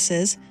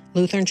Services,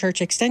 Lutheran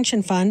Church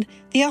Extension Fund,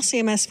 the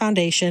LCMS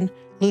Foundation,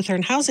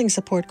 Lutheran Housing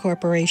Support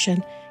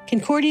Corporation,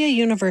 Concordia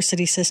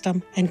University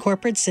System, and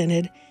Corporate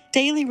Synod,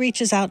 daily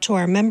reaches out to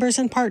our members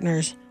and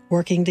partners,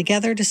 working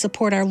together to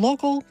support our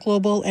local,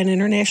 global, and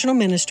international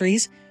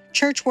ministries,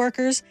 church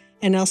workers,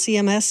 and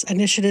LCMS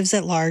initiatives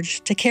at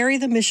large to carry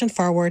the mission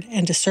forward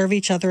and to serve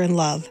each other in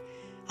love.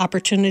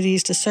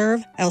 Opportunities to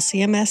serve,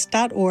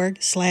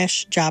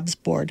 lcms.org/jobs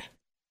board.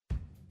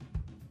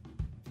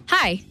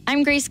 Hi,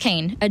 I'm Grace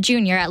Kane, a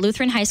junior at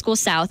Lutheran High School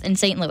South in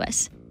St.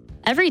 Louis.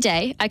 Every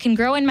day, I can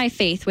grow in my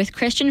faith with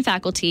Christian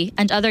faculty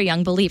and other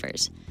young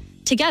believers.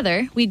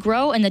 Together, we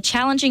grow in the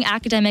challenging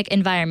academic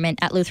environment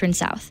at Lutheran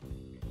South.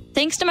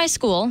 Thanks to my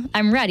school,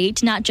 I'm ready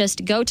to not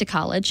just go to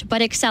college,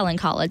 but excel in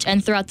college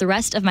and throughout the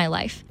rest of my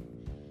life.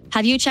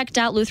 Have you checked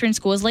out Lutheran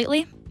schools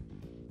lately?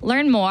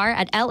 Learn more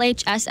at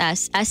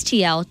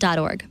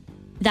lhssstl.org.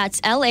 That's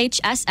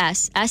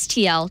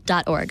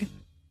lhssstl.org.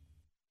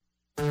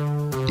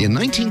 In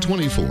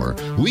 1924,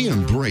 we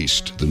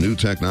embraced the new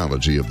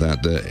technology of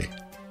that day,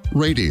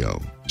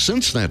 radio.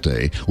 Since that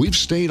day, we've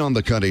stayed on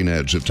the cutting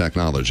edge of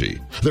technology.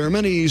 There are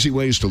many easy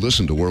ways to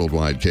listen to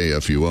Worldwide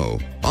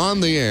KFUO. On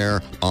the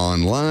air,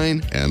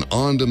 online, and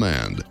on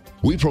demand.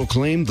 We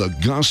proclaim the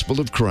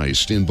gospel of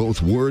Christ in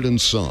both word and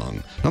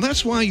song. Now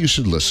that's why you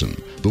should listen.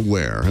 The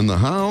where and the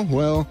how,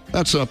 well,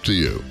 that's up to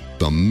you.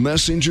 The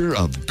messenger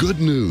of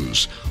good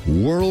news,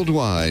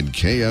 Worldwide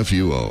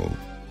KFUO.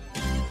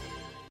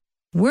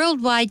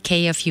 Worldwide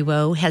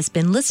KFUO has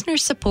been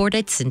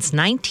listener-supported since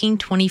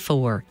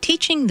 1924,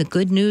 teaching the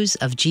good news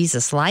of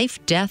Jesus' life,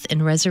 death,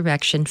 and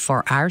resurrection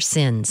for our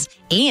sins,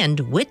 and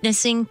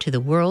witnessing to the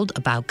world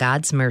about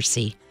God's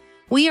mercy.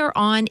 We are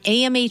on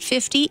AM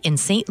 850 in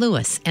St.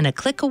 Louis and a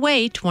click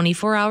away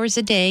 24 hours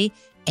a day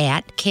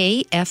at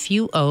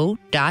kfuo.org.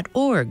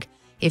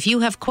 If you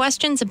have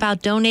questions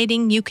about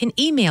donating, you can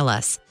email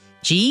us,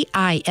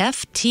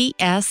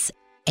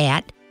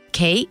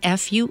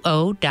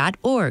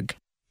 gifts@kfuo.org.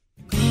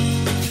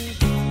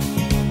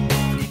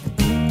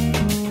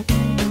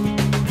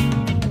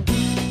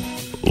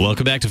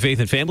 Welcome back to Faith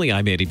and Family.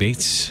 I'm Andy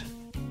Bates.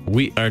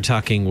 We are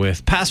talking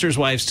with pastors'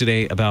 wives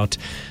today about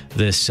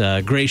this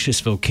gracious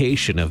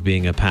vocation of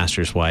being a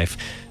pastor's wife.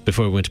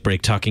 Before we went to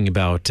break, talking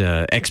about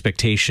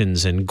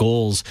expectations and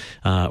goals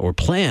or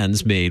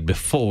plans made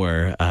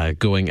before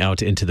going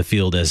out into the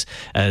field as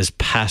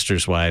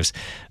pastors' wives.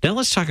 Now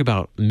let's talk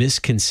about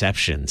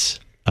misconceptions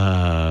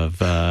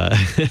of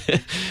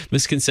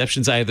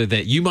misconceptions either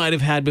that you might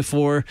have had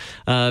before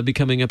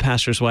becoming a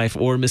pastor's wife,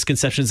 or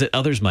misconceptions that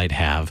others might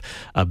have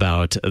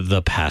about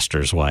the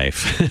pastor's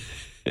wife.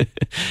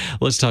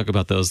 Let's talk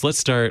about those. Let's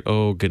start.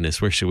 Oh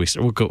goodness, where should we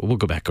start? We'll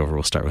go back over.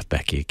 We'll start with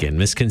Becky again.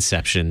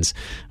 Misconceptions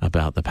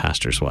about the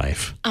pastor's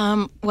wife.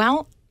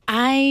 Well,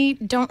 I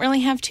don't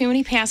really have too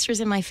many pastors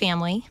in my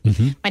family.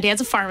 Mm-hmm. My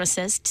dad's a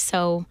pharmacist,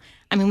 so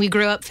we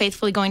grew up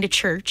faithfully going to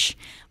church.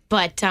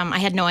 But I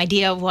had no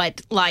idea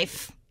what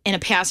life in a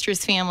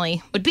pastor's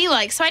family would be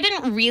like. So I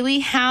didn't really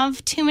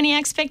have too many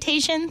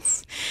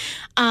expectations.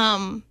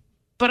 But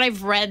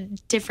I've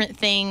read different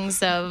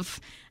things of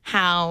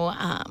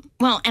how,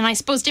 and I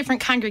suppose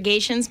different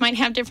congregations might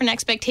have different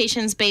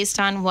expectations based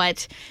on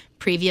what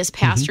previous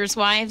pastors'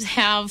 wives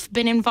have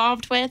been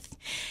involved with.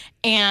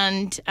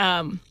 And,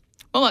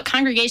 what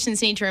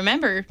congregations need to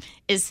remember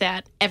is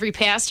that every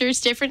pastor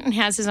is different and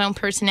has his own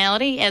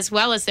personality, as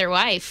well as their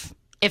wife,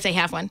 if they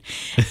have one.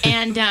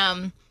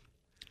 And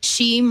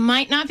she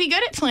might not be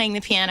good at playing the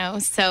piano,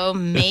 so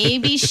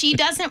maybe she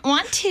doesn't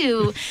want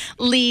to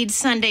lead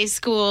Sunday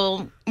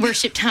school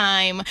worship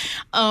time,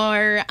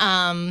 or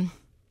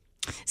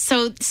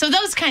so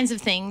those kinds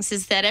of things.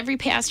 Is that every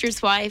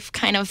pastor's wife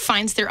kind of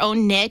finds their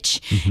own niche,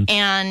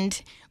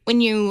 and when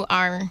you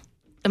are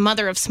the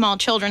mother of small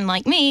children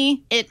like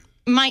me, it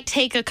might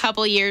take a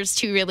couple years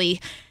to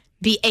really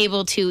be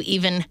able to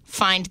even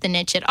find the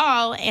niche at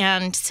all.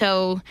 And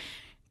so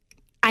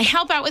I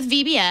help out with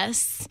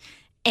VBS,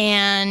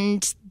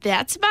 and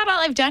that's about all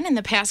I've done in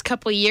the past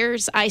couple of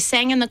years. I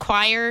sang in the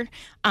choir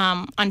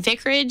on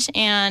Vicarage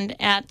and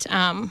at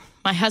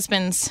my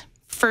husband's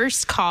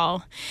first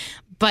call.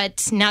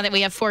 But now that we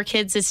have 4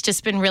 kids, it's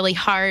just been really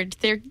hard.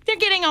 They're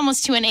getting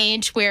almost to an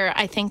age where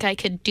I think I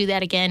could do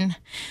that again.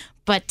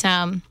 But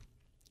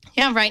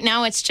right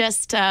now it's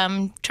just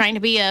trying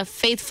to be a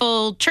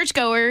faithful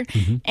churchgoer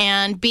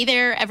and be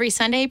there every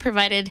Sunday,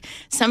 provided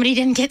somebody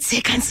didn't get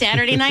sick on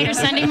Saturday night or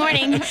Sunday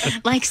morning.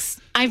 Like,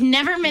 I've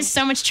never missed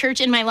so much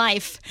church in my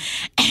life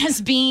as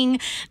being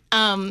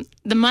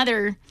the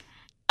mother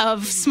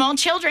of small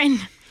children,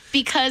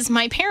 because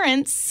my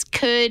parents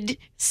could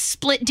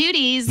split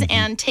duties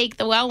and take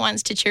the well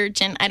ones to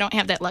church, and I don't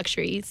have that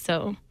luxury,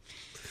 so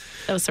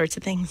those sorts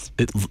of things.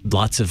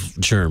 Lots of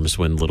germs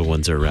when little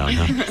ones are around,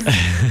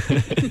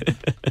 huh?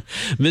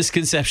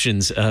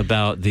 Misconceptions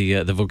about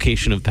the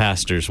vocation of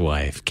pastor's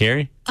wife.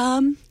 Carrie?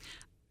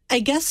 I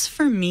guess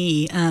for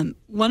me,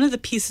 one of the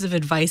pieces of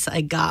advice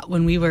I got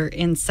when we were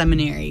in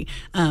seminary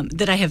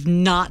that I have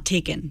not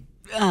taken,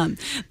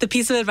 the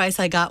piece of advice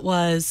I got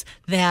was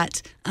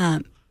that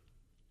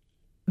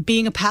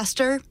being a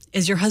pastor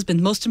is your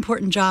husband's most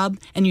important job,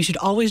 and you should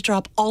always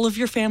drop all of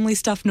your family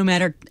stuff no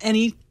matter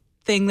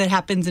anything that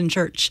happens in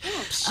church.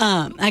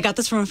 I got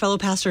this from a fellow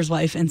pastor's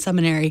wife in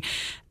seminary,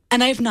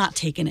 and I have not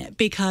taken it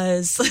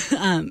because,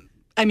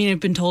 I've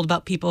been told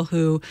about people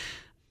who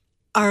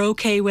are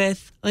okay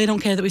with, they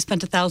don't care that we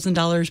spent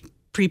 $1,000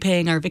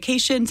 prepaying our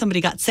vacation.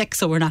 Somebody got sick,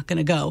 so we're not going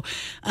to go.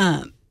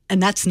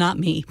 And that's not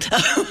me.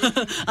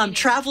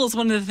 Travel is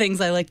one of the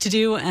things I like to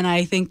do. And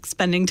I think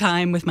spending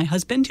time with my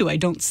husband, who I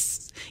don't,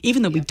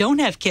 even though we don't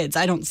have kids,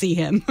 I don't see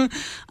him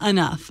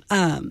enough,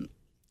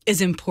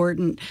 is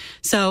important.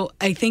 So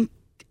I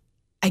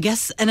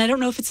guess, and I don't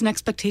know if it's an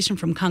expectation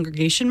from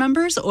congregation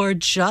members or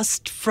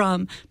just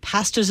from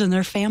pastors and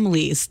their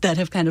families that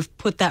have kind of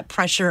put that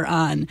pressure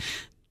on.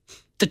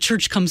 The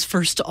church comes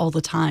first all the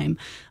time.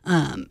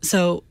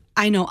 So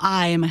I know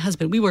I and my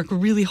husband, we work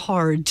really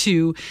hard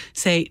to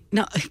say,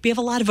 no, we have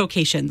a lot of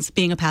vocations.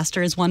 Being a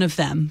pastor is one of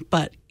them,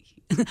 but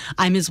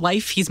I'm his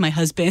wife, he's my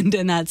husband,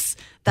 and that's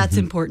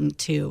important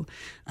too.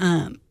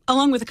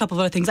 Along with a couple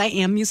of other things. I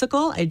am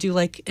musical. I do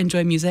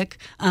enjoy music.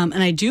 And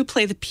I do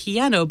play the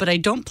piano, but I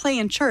don't play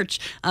in church.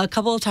 A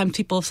couple of times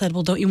people have said,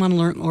 well, don't you want to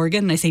learn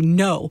organ? And I say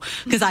no,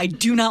 because I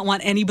do not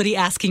want anybody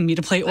asking me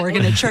to play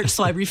organ at church.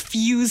 So I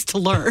refuse to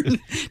learn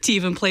to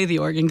even play the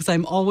organ because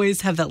I'm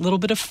always have that little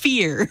bit of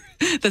fear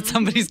that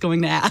somebody's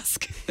going to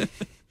ask.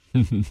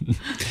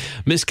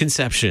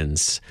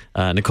 Misconceptions.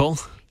 Nicole?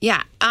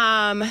 Yeah.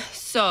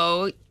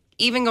 So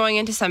even going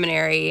into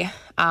seminary,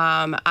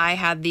 I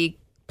had the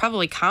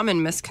probably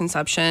common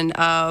misconception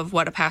of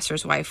what a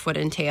pastor's wife would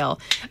entail.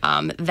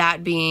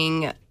 That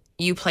being,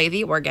 you play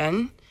the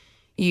organ,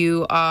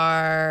 you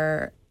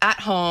are at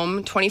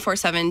home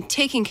 24/7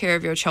 taking care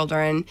of your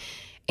children,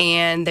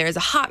 and there's a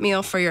hot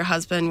meal for your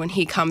husband when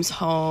he comes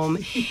home,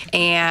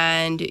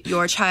 and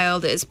your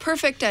child is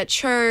perfect at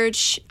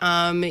church.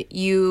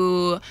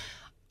 You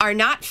are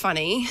not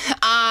funny.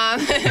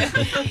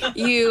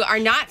 You are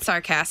not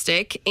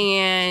sarcastic,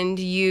 and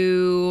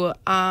you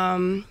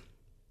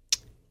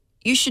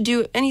should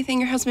do anything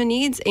your husband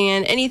needs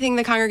and anything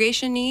the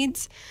congregation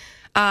needs.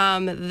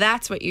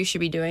 That's what you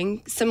should be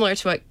doing, similar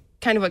to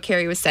what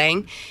Carrie was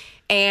saying.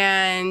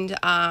 And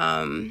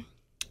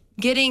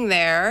getting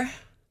there,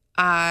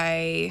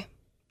 I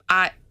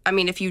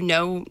mean, if you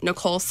know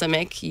Nicole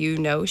Simic, you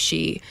know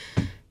she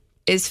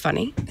is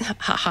funny.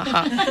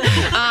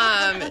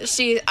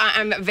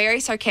 I'm very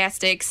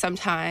sarcastic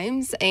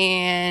sometimes,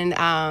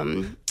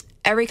 and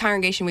every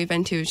congregation we've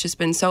been to has just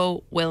been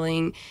so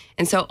willing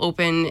and so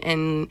open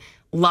and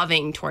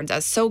loving towards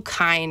us, so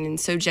kind and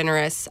so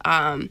generous.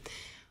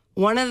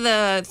 One of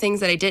the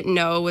things that I didn't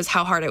know was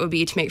how hard it would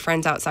be to make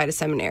friends outside of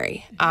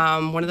seminary.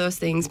 One of those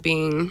things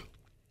being,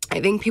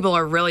 I think people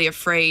are really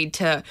afraid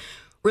to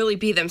really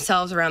be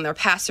themselves around their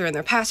pastor and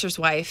their pastor's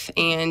wife.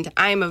 And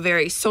I'm a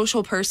very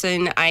social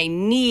person. I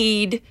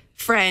need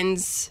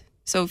friends.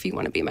 So if you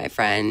want to be my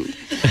friend,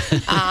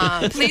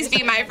 please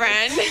be my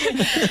friend.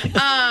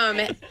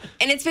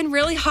 And it's been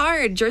really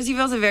hard.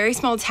 Jerseyville's a very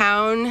small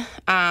town.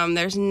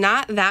 There's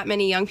not that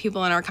many young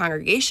people in our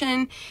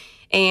congregation.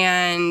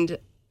 And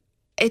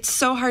it's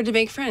so hard to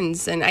make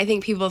friends. And I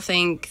think people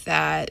think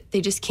that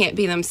they just can't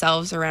be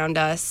themselves around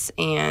us.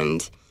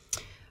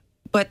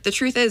 But the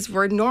truth is,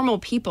 we're normal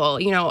people.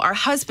 You know, our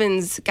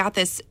husbands got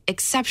this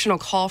exceptional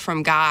call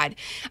from God.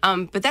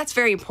 But that's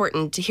very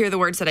important to hear the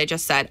words that I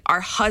just said.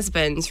 Our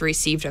husbands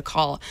received a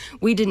call.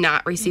 We did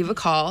not receive a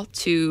call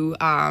to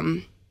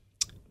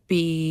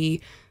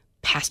be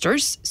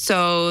pastors.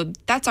 So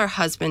that's our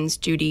husband's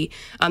duty.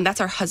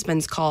 That's our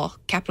husband's call,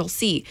 capital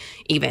C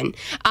even.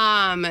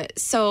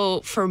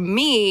 So for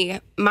me,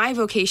 my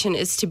vocation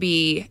is to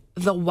be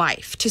the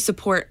wife, to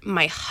support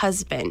my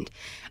husband.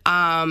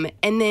 And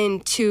then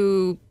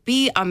to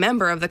be a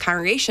member of the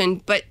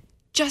congregation, but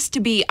just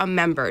to be a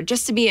member,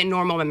 just to be a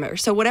normal member.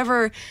 So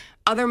whatever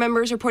other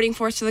members are putting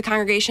forth to the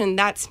congregation,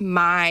 that's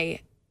my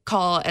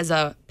call as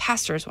a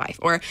pastor's wife,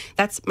 or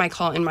that's my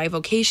call in my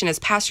vocation as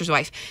pastor's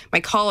wife. My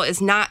call is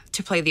not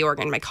to play the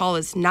organ. My call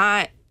is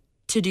not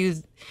to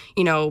do,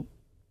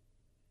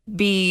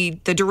 be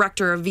the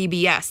director of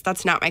VBS.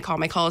 That's not my call.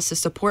 My call is to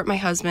support my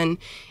husband.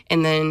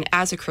 And then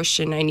as a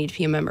Christian, I need to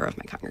be a member of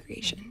my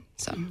congregation.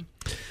 So...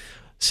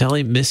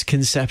 Sally,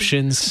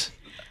 misconceptions?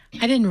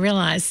 I didn't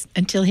realize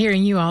until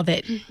hearing you all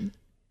that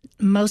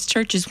most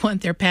churches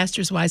want their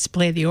pastors' wives to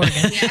play the organ.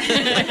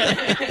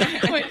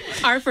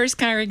 Our first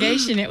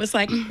congregation, it was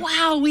like,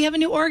 wow, we have a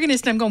new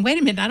organist. I'm going, wait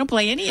a minute, I don't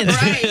play any of this.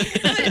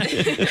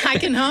 Right. I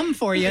can hum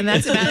for you, and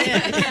that's about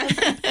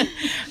it.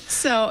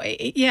 So,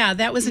 yeah,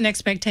 that was an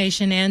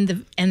expectation, and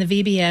the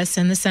VBS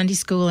and the Sunday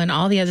school and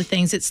all the other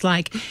things. It's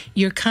like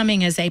you're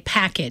coming as a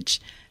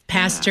package,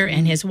 pastor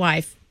and his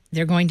wife.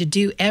 They're going to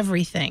do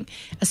everything,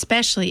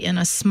 especially in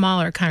a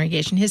smaller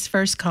congregation. His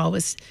first call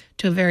was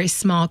to a very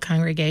small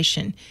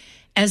congregation.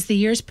 As the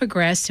years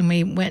progressed and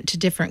we went to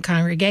different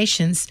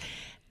congregations,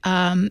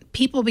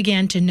 people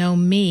began to know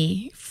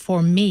me,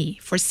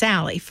 for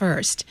Sally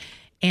first.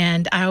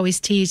 And I always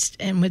teased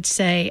and would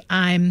say,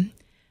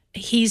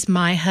 he's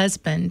my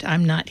husband,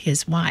 I'm not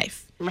his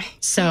wife. Right.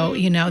 So,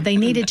 they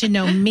needed to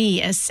know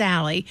me as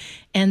Sally.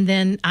 And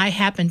then I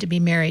happened to be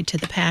married to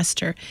the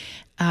pastor.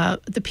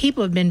 The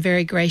people have been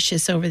very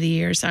gracious over the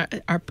years.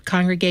 Our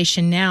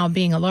congregation now,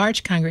 being a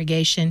large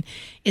congregation,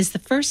 is the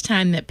first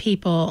time that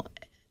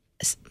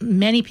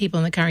many people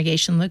in the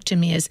congregation look to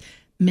me as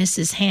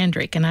Mrs.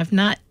 Handrick, and I've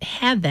not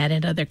had that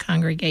at other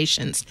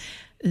congregations.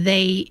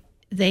 They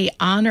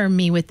honor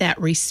me with that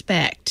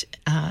respect.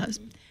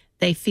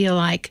 They feel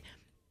like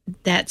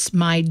that's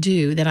my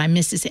due, that I'm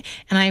Mrs.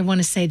 And I want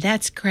to say,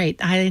 that's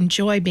great. I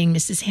enjoy being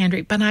Mrs.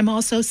 Handrick, but I'm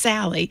also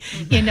Sally,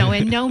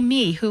 and know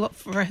me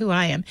for who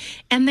I am.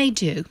 And they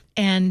do.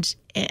 And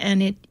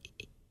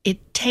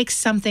it takes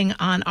something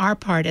on our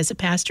part as a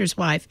pastor's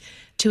wife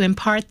to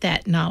impart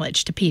that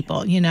knowledge to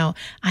people.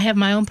 I have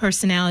my own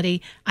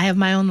personality, I have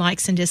my own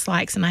likes and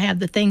dislikes, and I have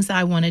the things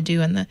I want to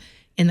do in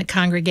the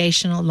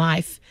congregational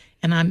life.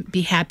 And I'd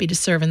be happy to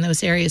serve in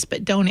those areas,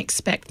 but don't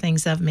expect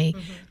things of me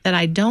that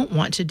I don't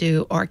want to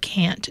do or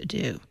can't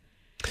do.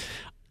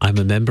 I'm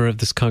a member of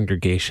this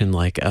congregation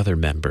like other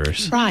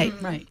members. Right.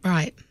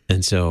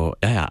 And so,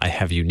 I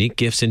have unique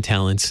gifts and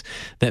talents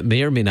that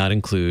may or may not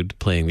include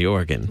playing the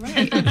organ.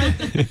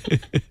 Right.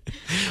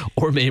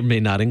 Or may or may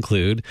not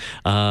include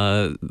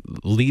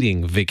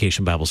leading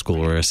Vacation Bible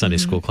School or a Sunday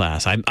school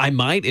class. I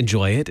might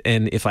enjoy it,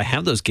 and if I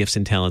have those gifts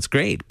and talents,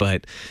 great,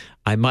 but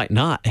I might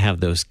not have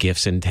those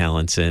gifts and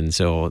talents, and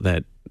so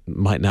that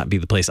might not be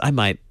the place. I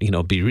might,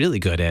 be really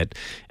good at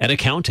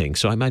accounting,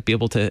 so I might be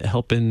able to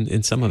help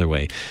in some other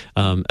way.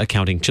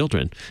 Accounting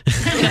children.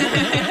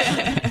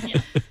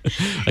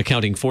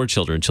 Accounting for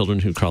children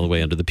who crawl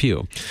away under the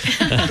pew.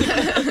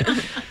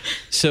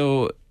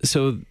 So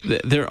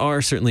there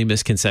are certainly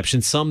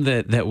misconceptions, some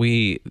that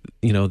we,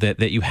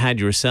 that you had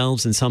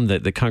yourselves, and some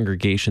that the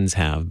congregations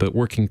have. But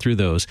working through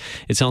those,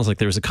 it sounds like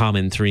there was a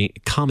common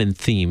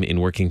theme in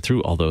working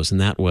through all those,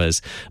 and that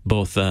was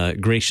both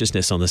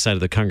graciousness on the side of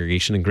the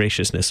congregation and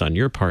graciousness on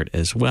your part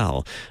as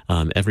well.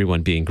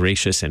 Everyone being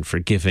gracious and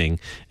forgiving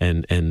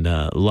and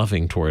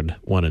loving toward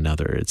one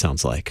another, it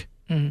sounds like.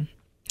 Mm.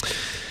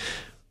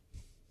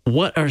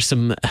 What are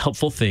some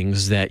helpful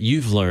things that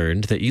you've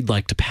learned that you'd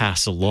like to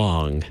pass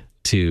along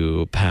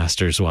to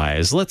pastors'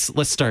 wives? Let's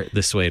start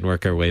this way and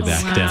work our way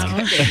back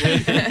down.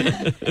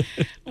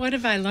 What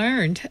have I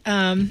learned?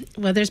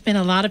 Well, there's been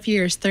a lot of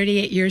years,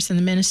 38 years in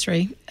the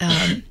ministry.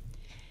 I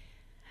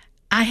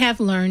have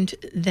learned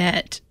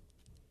that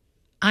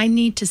I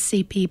need to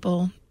see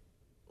people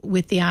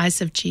with the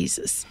eyes of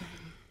Jesus.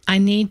 I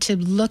need to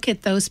look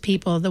at those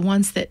people, the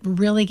ones that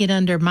really get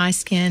under my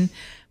skin,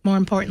 more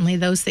importantly,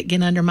 those that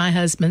get under my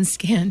husband's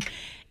skin,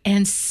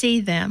 and see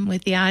them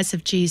with the eyes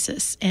of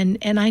Jesus. And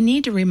I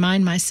need to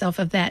remind myself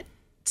of that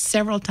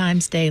several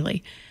times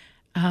daily.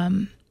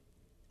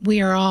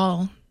 We are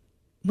all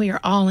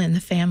in the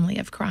family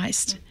of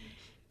Christ.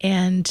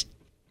 And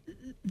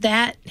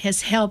that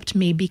has helped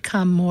me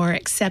become more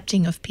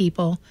accepting of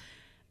people,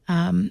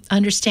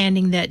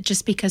 understanding that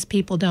just because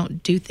people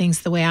don't do things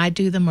the way I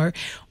do them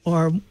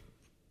or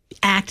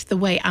act the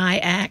way I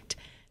act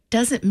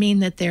doesn't mean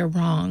that they're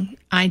wrong.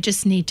 I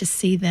just need to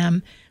see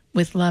them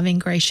with loving,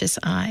 gracious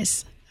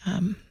eyes.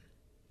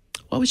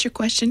 What was your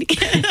question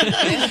again?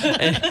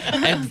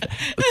 and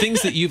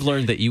things that you've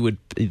learned that you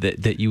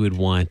would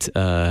want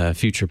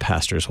future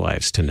pastors'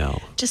 wives to know.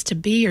 Just to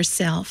be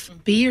yourself.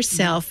 Be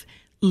yourself.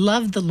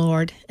 Love the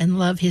Lord and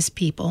love His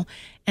people,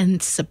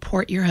 and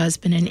support your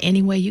husband in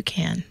any way you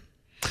can.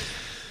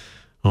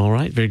 All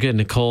right, very good,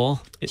 Nicole.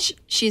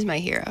 She's my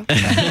hero.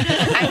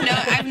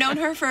 I've known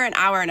her for an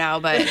hour now,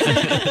 but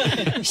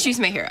she's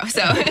my hero.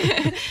 So,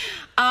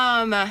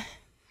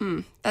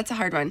 that's a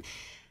hard one.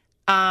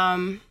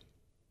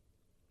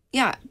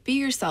 Yeah, be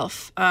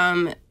yourself.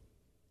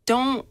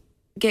 Don't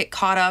get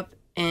caught up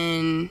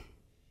in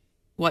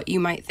what you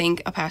might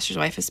think a pastor's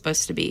wife is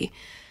supposed to be.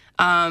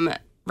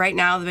 Right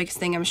now, the biggest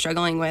thing I'm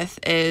struggling with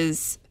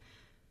is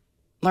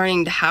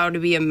learning how to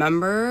be a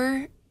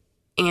member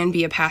and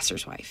be a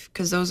pastor's wife,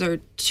 because those are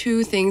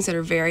two things that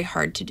are very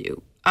hard to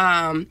do.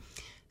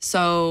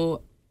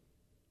 So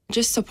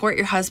just support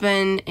your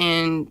husband,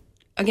 and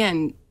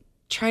again,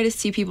 try to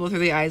see people through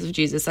the eyes of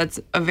Jesus. That's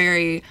a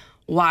very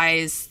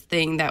wise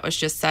thing that was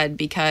just said,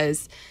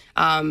 because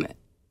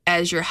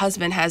as your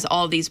husband has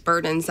all these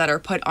burdens that are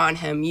put on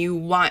him, you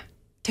want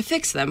to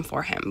fix them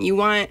for him. You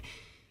want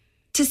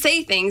to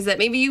say things that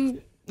maybe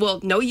you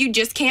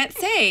just can't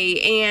say,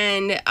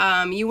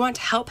 and you want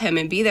to help him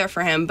and be there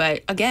for him.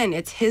 But again,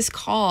 it's his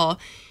call,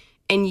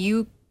 and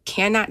you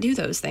cannot do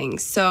those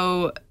things.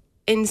 So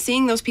in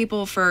seeing those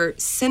people for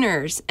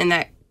sinners, and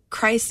that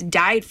Christ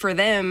died for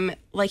them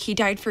like He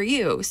died for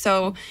you.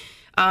 So,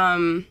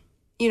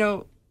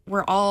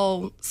 we're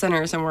all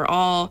sinners, and we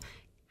all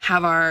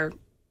have our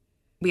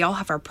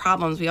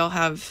problems. We all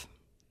have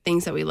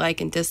things that we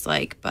like and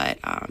dislike, but,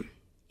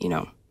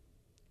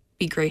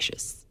 be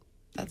gracious.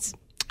 That's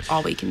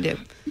all we can do.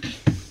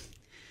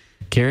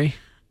 Carrie?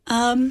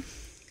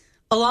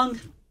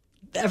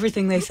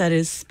 Everything they said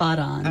is spot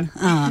on.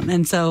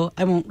 And so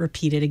I won't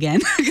repeat it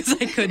again because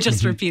I could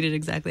just repeat it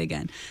exactly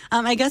again.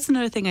 I guess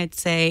another thing I'd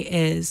say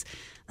is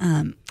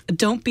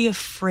don't be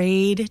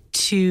afraid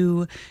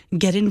to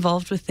get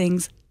involved with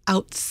things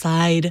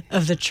outside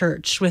of the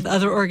church with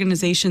other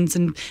organizations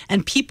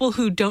and people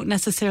who don't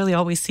necessarily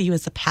always see you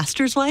as a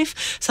pastor's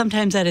wife.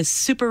 Sometimes that is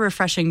super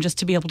refreshing just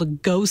to be able to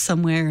go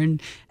somewhere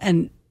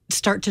and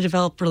start to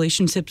develop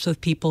relationships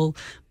with people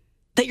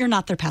that you're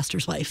not their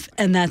pastor's wife,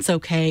 and that's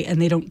okay,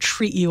 and they don't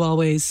treat you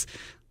always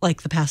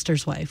like the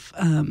pastor's wife.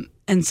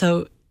 And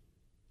so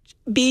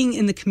being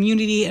in the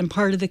community and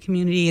part of the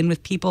community and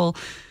with people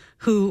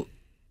who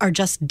are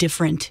just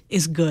different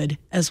is good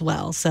as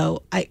well.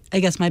 So I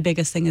guess my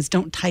biggest thing is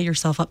don't tie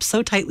yourself up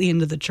so tightly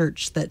into the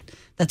church that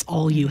that's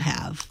all you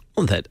have.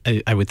 Well, that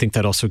I would think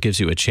that also gives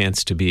you a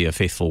chance to be a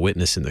faithful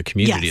witness in the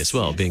community as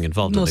well. Being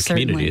involved in the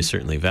community is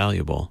certainly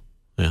valuable.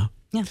 Yeah.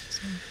 Yeah.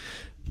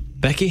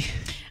 Becky?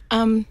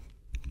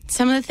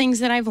 Some of the things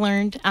that I've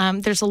learned,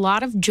 there's a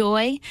lot of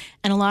joy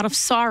and a lot of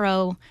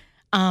sorrow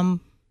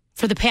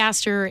for the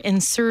pastor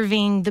in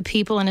serving the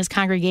people in his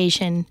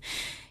congregation.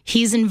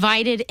 He's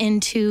invited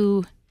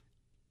into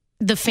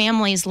the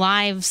family's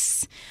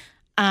lives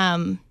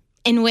in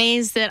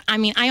ways that,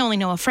 I only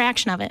know a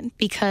fraction of it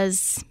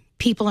because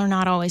people are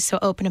not always so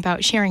open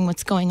about sharing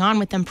what's going on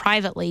with them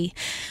privately.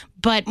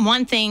 But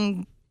one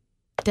thing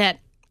that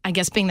I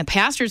guess being the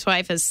pastor's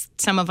wife is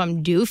some of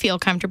them do feel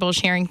comfortable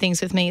sharing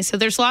things with me. So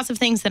there's lots of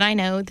things that I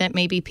know that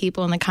maybe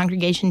people in the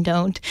congregation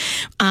don't.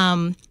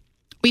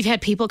 We've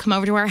had people come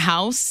over to our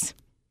house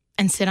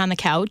and sit on the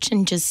couch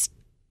and just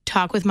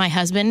talk with my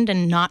husband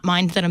and not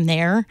mind that I'm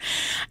there.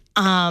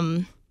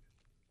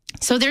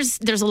 So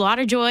there's a lot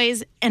of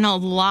joys and a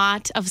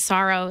lot of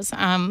sorrows.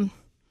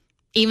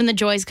 Even the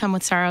joys come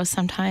with sorrows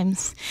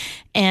sometimes.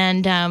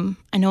 And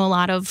I know a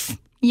lot of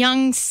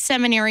young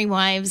seminary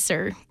wives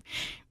are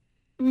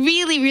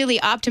really,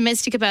 really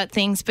optimistic about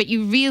things, but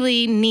you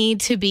really need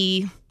to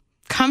be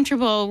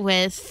comfortable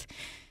with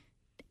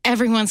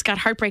everyone's got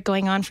heartbreak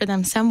going on for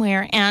them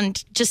somewhere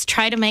and just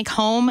try to make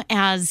home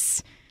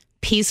as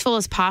peaceful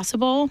as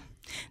possible.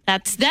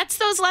 That's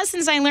those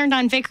lessons I learned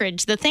on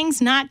vicarage. The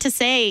things not to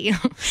say.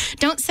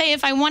 Don't say,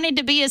 if I wanted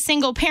to be a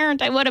single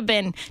parent, I would have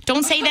been.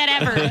 Don't say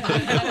that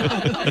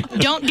ever.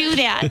 Don't do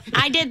that.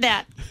 I did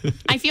that.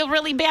 I feel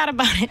really bad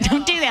about it.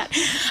 Don't do that.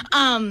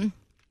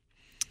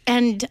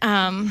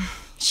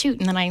 Shoot,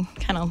 and then I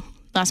kind of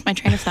lost my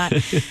train of thought.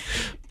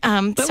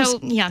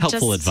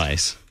 Helpful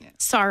advice.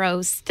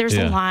 Sorrows. There's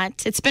a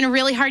lot. It's been a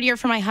really hard year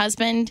for my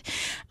husband.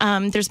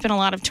 There's been a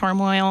lot of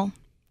turmoil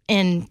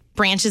in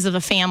branches of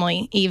the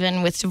family,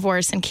 even with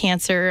divorce and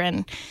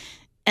cancer,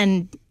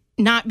 and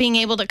not being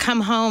able to come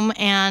home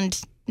and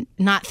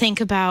not think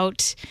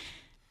about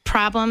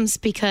problems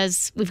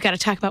because we've got to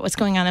talk about what's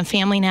going on in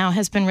family now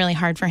has been really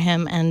hard for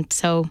him. And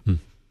so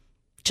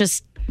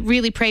just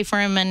really pray for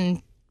him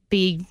and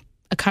be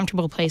a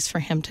comfortable place for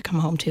him to come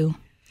home to.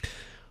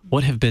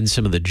 What have been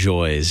some of the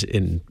joys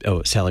in...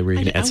 Oh, Sally, were you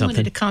going to add something? I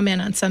wanted to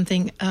comment on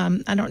something.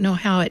 I don't know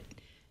how it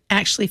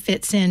actually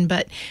fits in,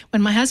 but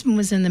when my husband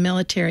was in the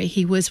military,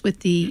 he was with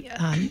the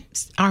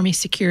Army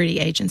Security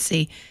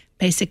Agency,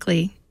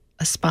 basically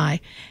a spy.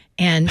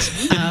 And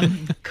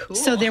cool.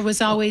 So there was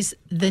always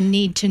the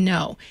need to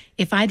know.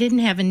 If I didn't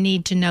have a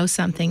need to know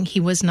something, he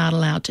was not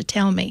allowed to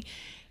tell me.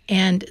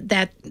 And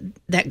that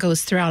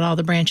goes throughout all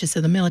the branches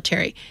of the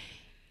military.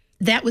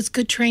 That was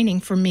good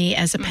training for me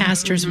as a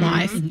pastor's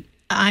wife.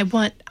 I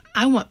want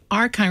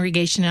our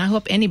congregation, and I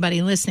hope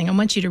anybody listening, I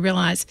want you to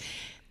realize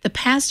the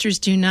pastors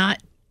do not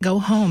go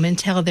home and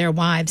tell their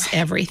wives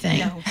everything.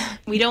 No,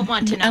 we don't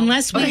want to know.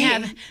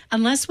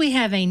 Unless we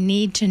have a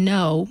need to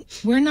know,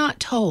 we're not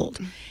told.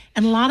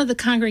 And a lot of the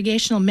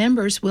congregational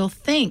members will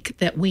think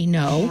that we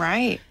know.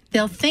 Right.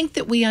 They'll think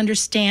that we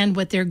understand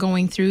what they're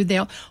going through.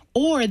 They'll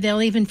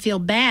even feel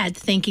bad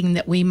thinking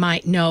that we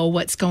might know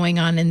what's going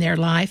on in their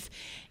life.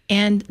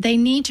 And they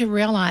need to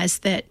realize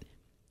that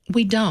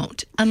we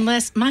don't.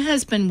 Unless my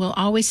husband will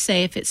always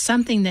say, if it's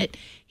something that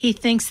he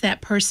thinks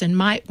that person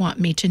might want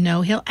me to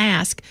know, he'll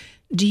ask,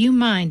 do you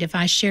mind if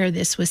I share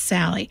this with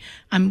Sally?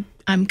 I'm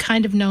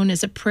kind of known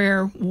as a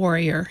prayer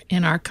warrior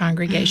in our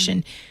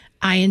congregation.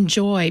 I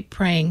enjoy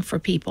praying for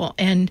people.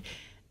 And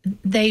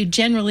they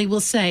generally will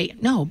say,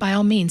 no, by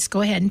all means,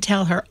 go ahead and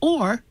tell her.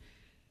 Or,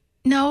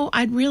 no,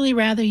 I'd really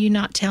rather you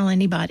not tell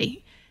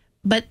anybody.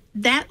 But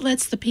that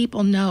lets the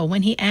people know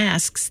when he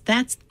asks,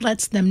 that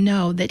lets them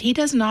know that he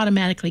doesn't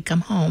automatically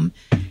come home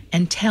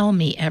and tell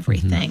me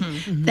everything.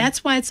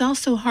 That's why it's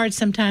also hard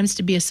sometimes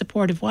to be a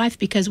supportive wife,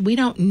 because we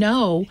don't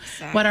know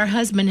what our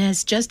husband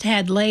has just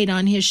had laid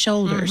on his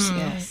shoulders.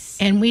 Yes.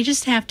 And we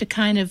just have to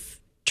kind of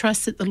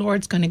trust that the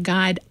Lord's going to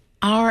guide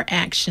our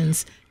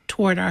actions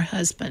toward our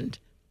husband.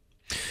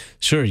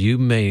 Sure, you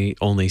may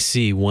only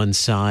see one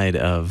side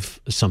of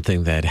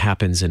something that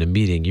happens in a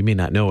meeting. You may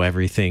not know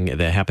everything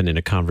that happened in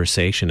a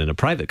conversation, in a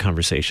private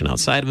conversation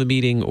outside of a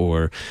meeting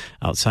or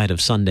outside of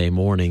Sunday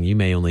morning. You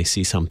may only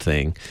see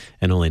something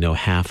and only know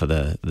half of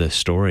the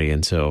story.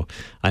 And so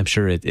I'm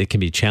sure it can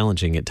be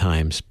challenging at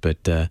times.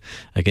 But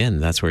again,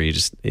 that's where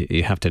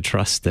you have to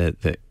trust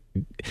that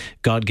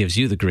God gives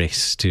you the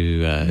grace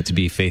to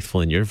be faithful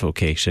in your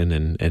vocation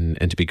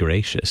and to be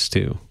gracious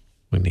too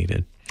when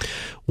needed.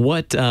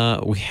 What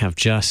we have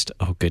just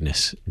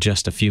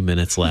a few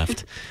minutes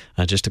left,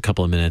 just a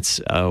couple of minutes.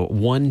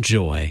 One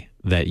joy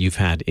that you've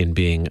had in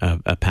being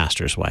a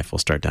pastor's wife. We'll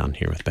start down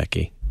here with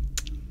Becky.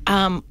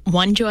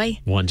 One joy.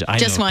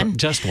 Just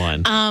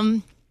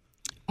one.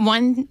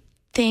 One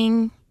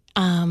thing.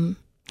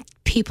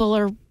 People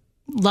are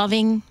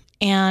loving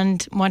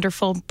and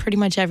wonderful pretty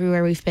much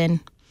everywhere we've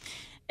been.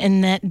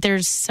 And that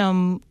there's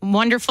some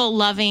wonderful,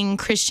 loving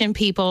Christian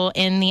people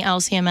in the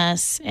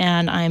LCMS,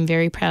 and I'm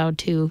very proud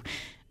to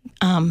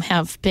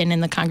have been in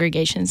the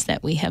congregations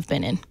that we have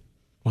been in.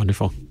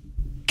 Wonderful.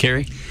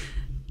 Carrie?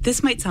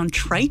 This might sound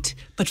trite,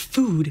 but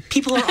food.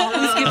 People are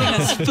always giving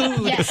us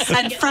food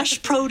and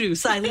fresh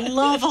produce. I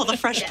love all the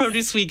fresh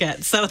produce we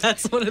get. So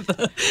that's one of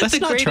the That's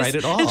not greatest. trite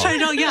at all.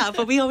 Yeah,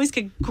 but we always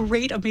get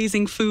great,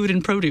 amazing food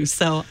and produce.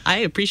 So I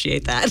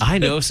appreciate that. I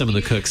know some of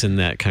the cooks in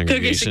that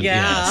congregation.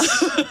 Yeah.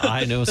 Yes.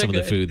 I know some of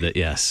the food that,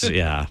 yes.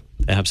 Yeah,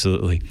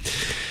 absolutely.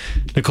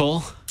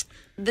 Nicole?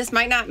 This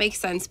might not make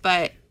sense,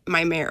 but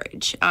my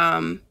marriage.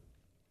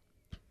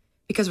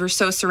 Because we're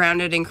so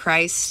surrounded in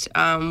Christ,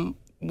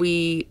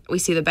 we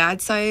see the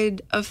bad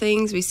side of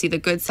things, we see the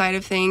good side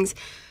of things,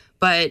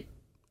 and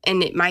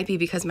it might be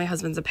because my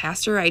husband's a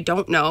pastor, I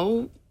don't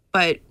know,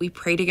 but we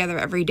pray together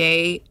every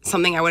day,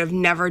 something I would have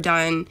never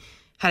done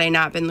had I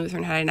not been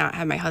Lutheran, had I not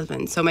had my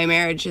husband. So my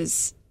marriage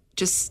has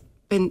just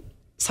been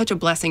such a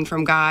blessing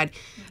from God.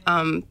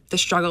 The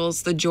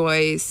struggles, the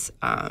joys,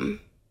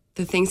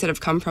 the things that have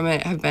come from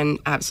it have been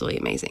absolutely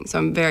amazing. So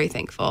I'm very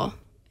thankful,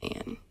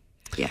 and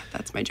yeah,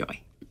 that's my joy.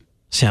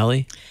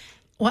 Sally?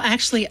 Well,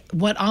 actually,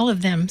 what all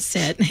of them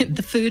said,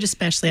 the food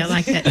especially, I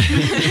like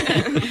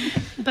that.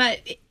 But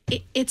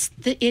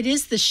it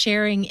is the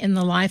sharing in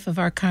the life of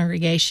our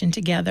congregation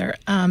together.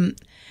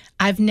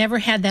 I've never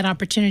had that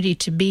opportunity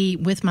to be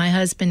with my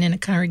husband in a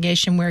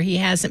congregation where he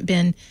hasn't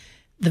been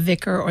the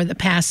vicar or the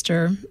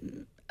pastor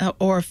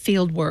or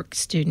field work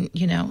student,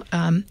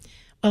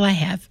 Well, I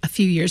have a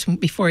few years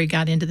before he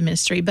got into the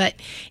ministry. But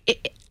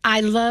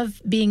I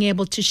love being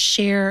able to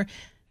share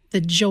the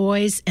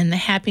joys and the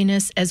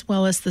happiness as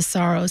well as the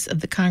sorrows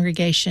of the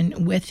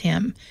congregation with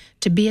him,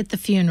 to be at the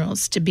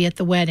funerals, to be at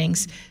the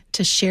weddings,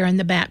 to share in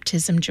the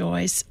baptism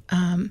joys.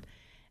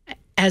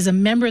 As a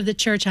member of the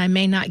church, I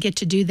may not get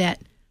to do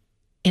that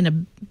in a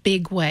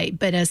big way,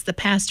 but as the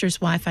pastor's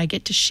wife, I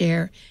get to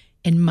share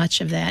in much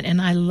of that, and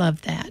I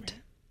love that.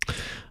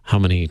 How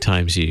many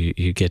times you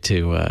get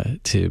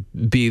to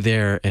be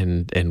there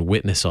and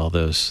witness all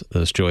those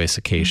joyous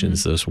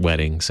occasions, those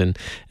weddings, and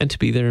to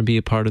be there and be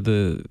a part of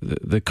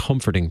the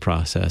comforting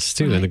process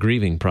too, and the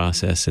grieving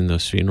process in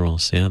those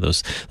funerals. Yeah,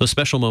 those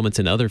special moments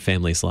in other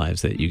families'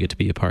 lives that you get to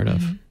be a part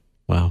of.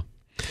 Wow.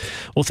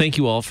 Well, thank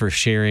you all for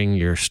sharing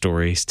your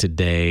stories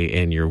today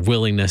and your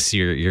willingness,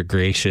 your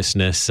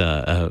graciousness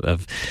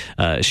of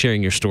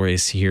sharing your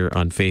stories here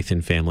on Faith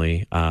and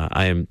Family.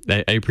 I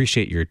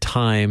appreciate your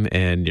time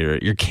and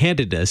your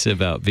candidness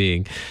about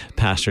being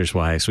pastors'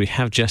 wives. We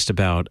have just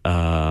about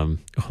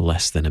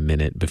less than a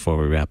minute before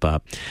we wrap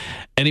up.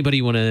 Anybody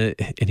you want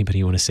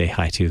to say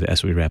hi to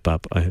as we wrap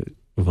up?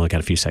 We've only got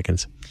a few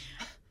seconds.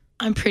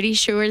 I'm pretty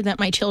sure that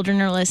my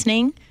children are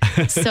listening.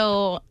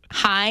 So,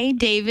 hi,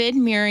 David,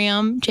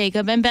 Miriam,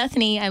 Jacob, and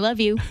Bethany. I love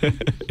you.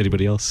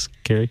 Anybody else?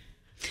 Carrie?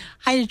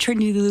 Hi to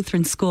Trinity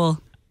Lutheran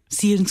School.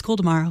 See you in school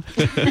tomorrow.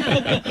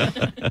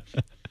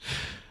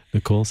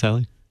 Nicole,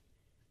 Sally?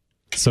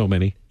 So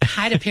many.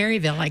 Hi to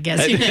Perryville, I guess.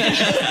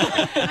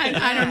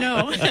 I don't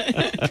know.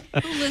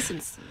 Who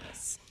listens to this?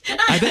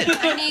 I bet.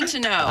 I need to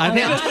know.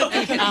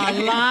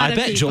 I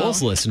bet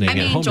Joel's listening at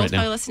home Joel's right now.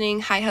 probably listening.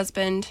 Hi,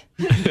 husband.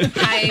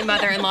 Hi,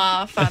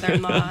 mother-in-law,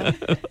 father-in-law.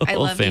 I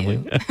love family.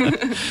 you.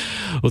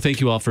 Well,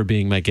 thank you all for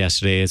being my guest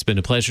today. It's been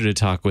a pleasure to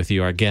talk with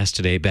you. Our guest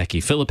today,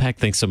 Becky Philippek.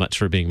 Thanks so much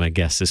for being my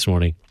guest this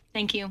morning.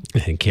 Thank you.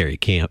 And Carrie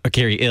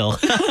Ill.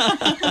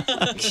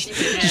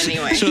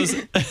 Anyway.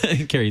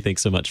 Carrie,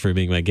 thanks so much for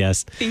being my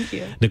guest. Thank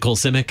you. Nicole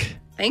Simic.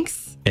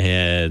 Thanks.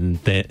 And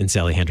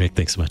Sally Hendrick,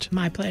 thanks so much.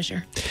 My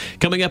pleasure.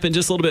 Coming up in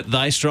just a little bit,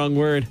 Thy Strong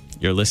Word.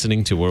 You're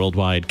listening to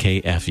Worldwide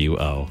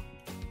KFUO.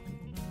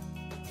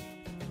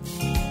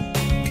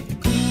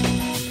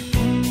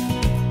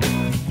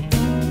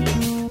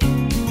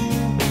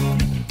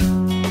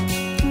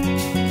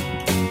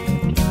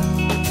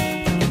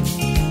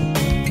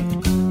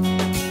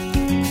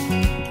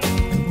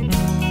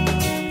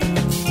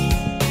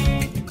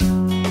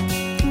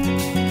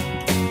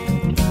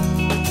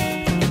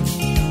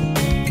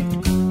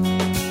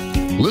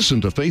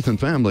 Listen to Faith and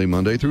Family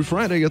Monday through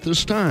Friday at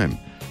this time.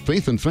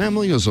 Faith and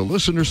Family is a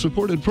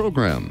listener-supported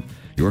program.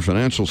 Your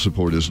financial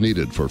support is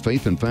needed for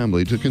Faith and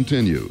Family to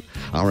continue.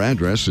 Our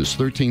address is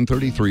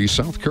 1333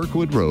 South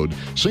Kirkwood Road,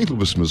 St.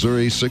 Louis,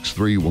 Missouri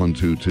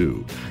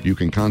 63122. You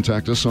can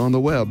contact us on the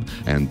web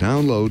and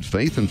download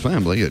Faith and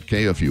Family at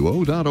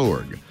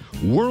kfuo.org.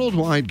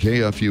 Worldwide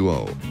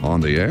KFUO,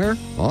 on the air,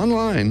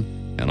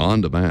 online, and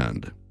on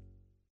demand.